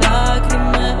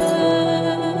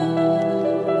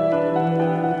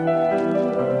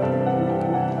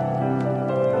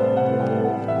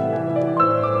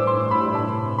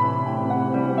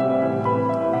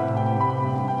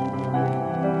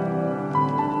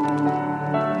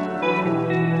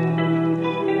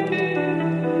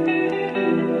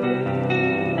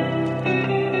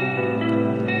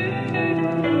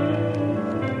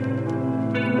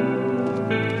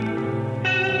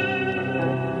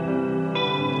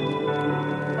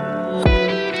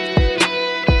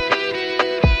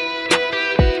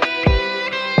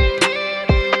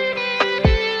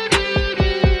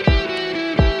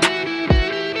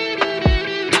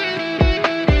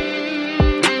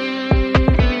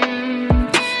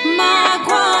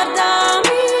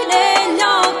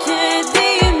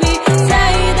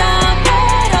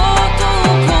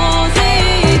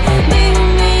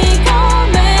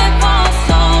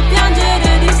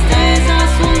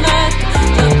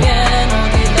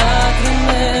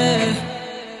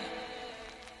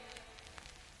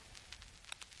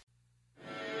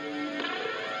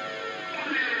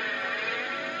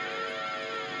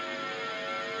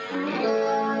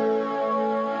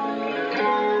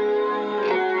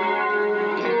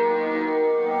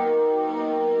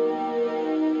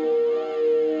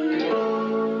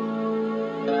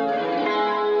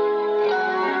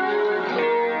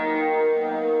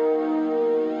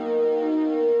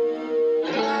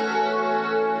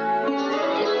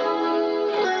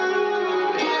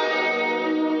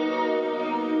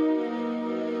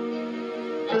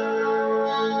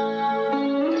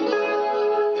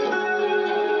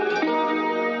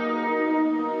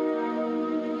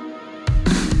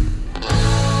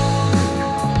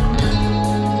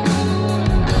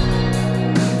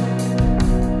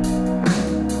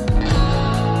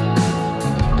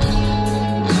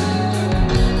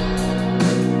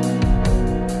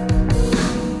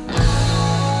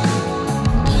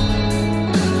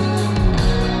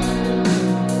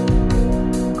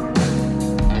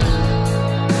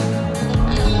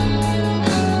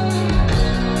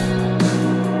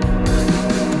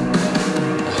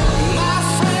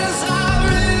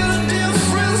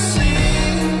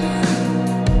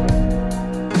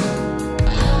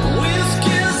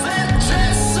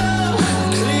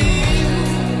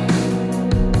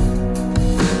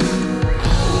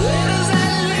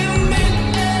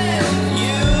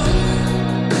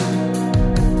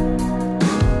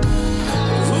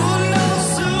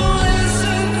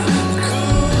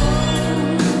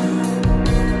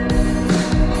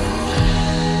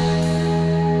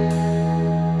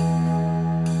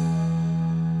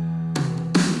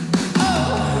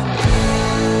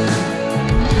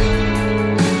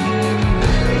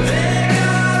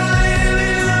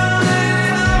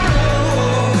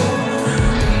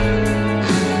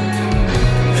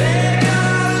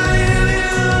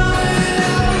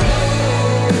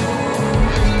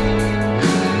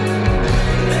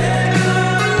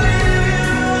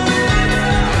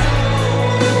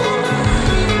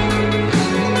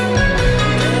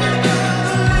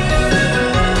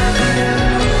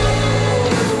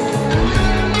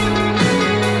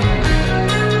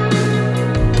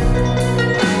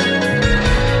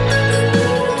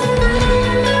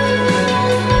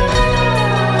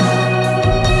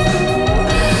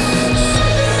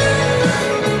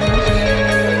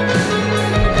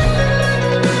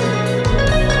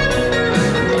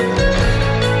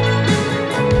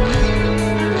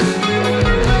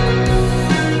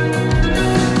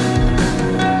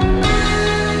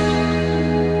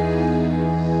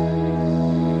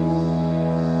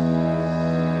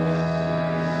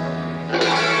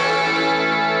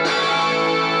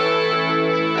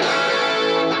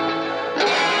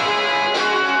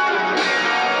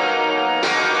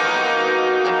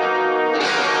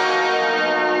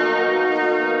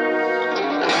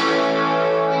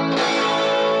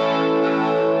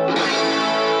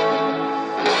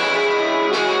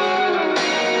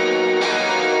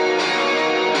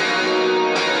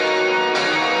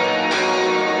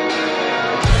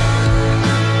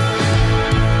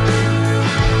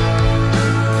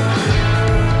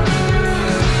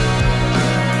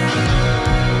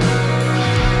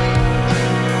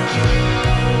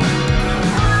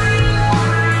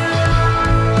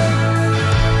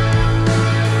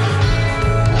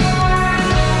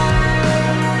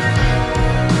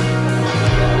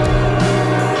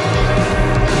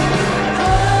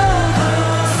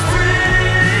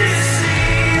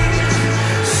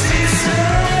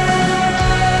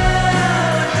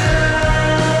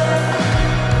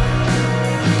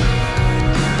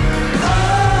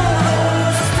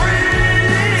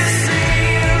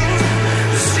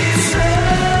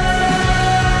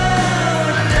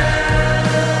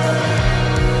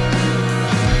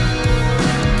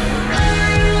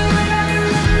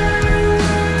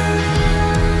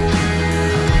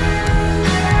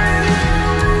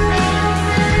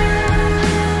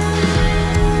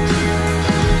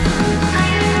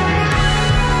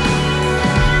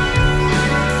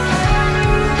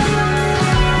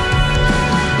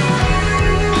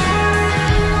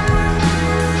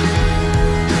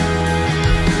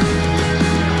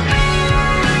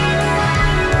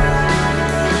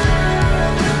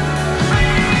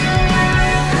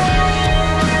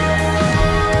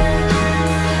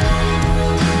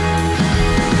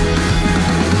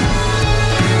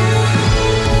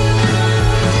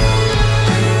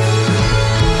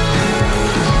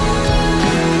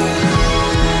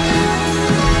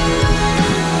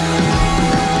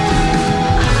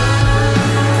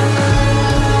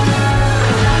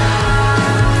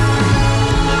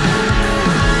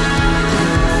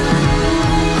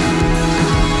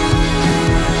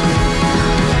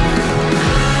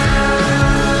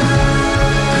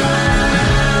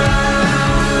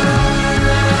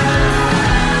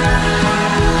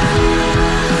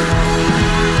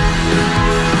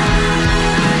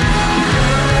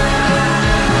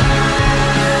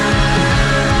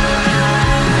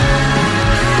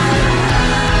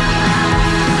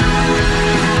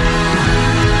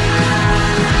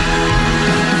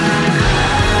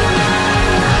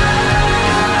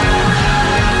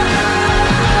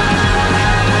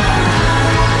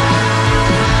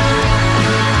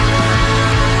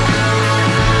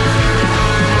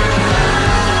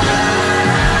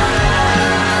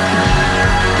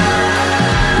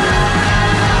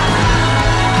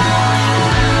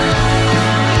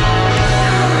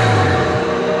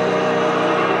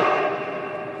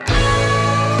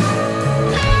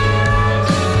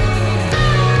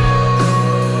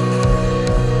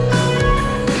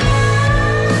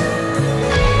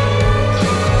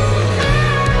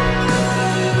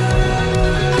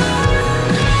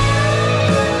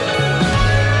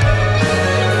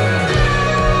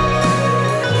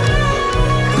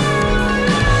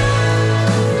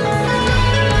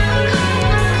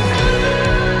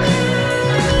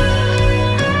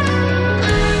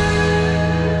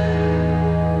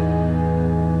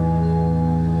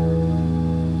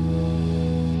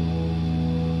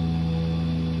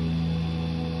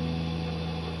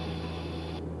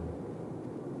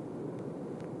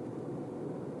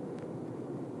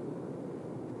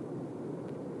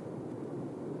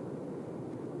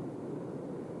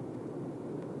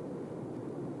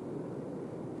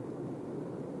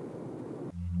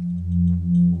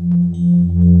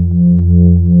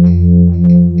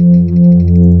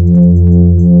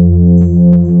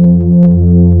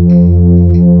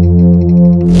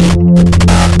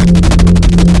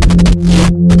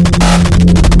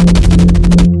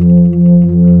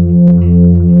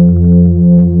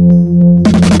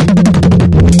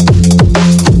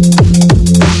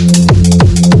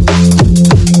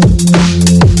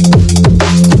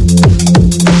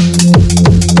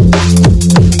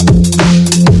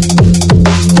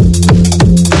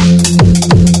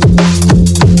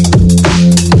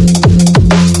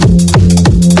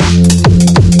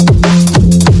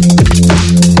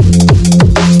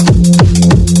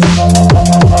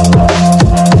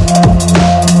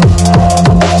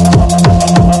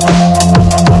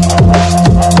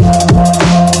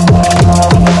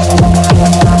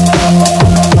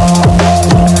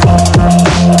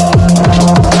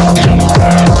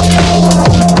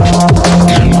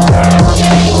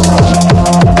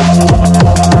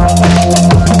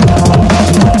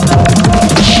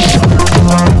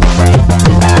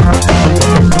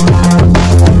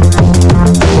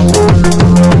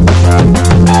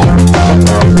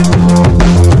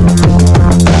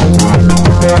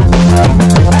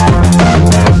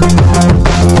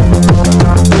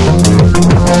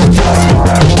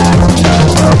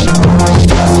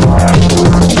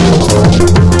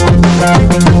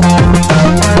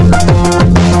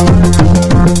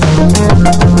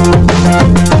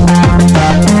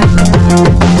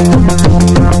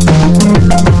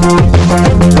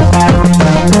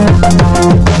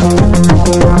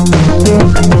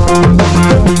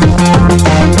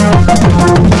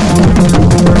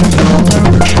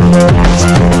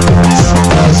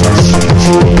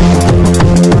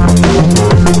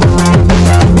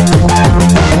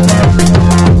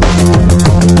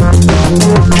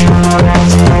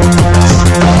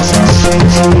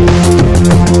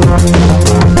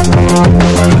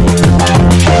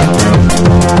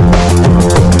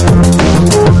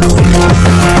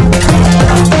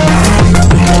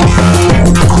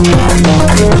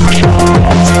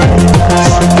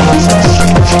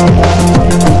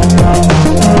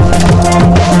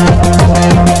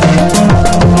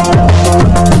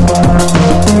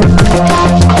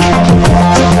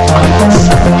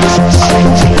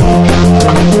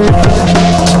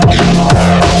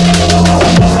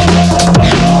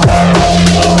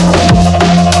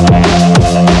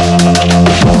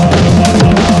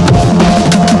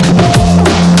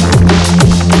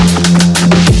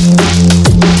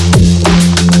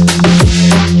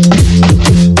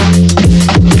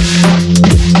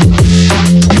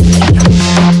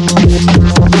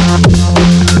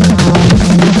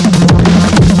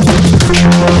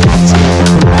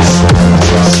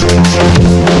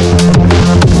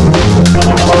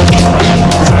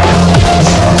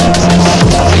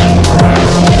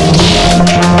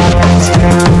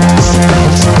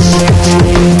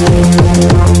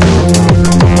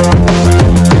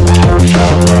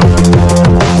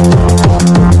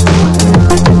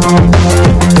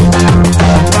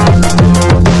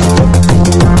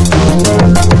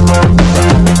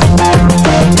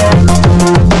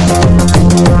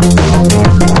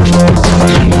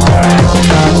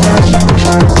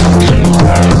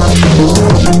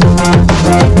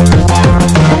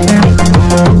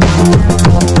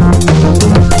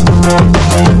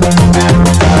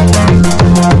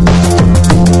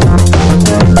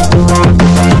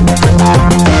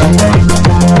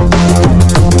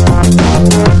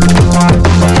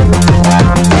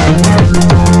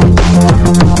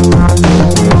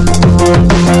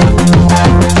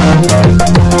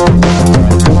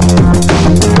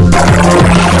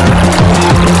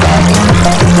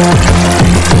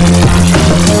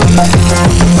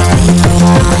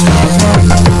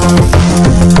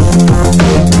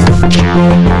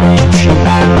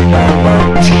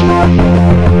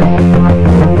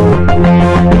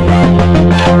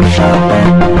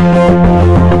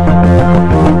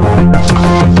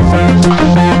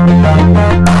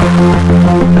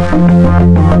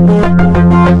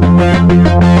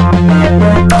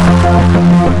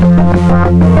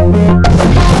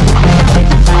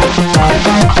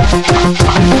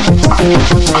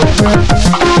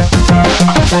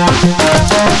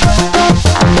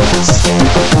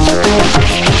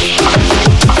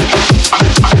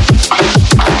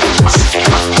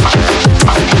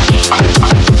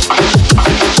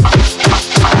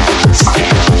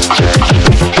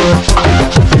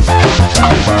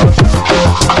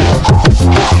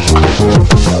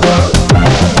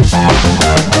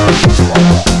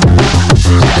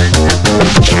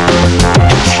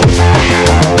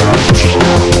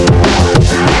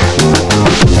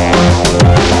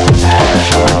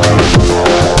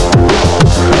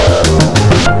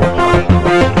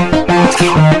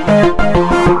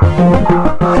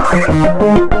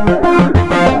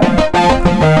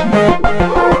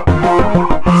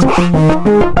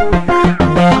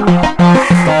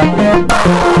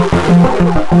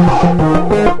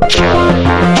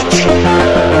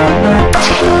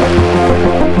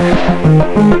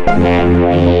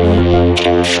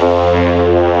Control.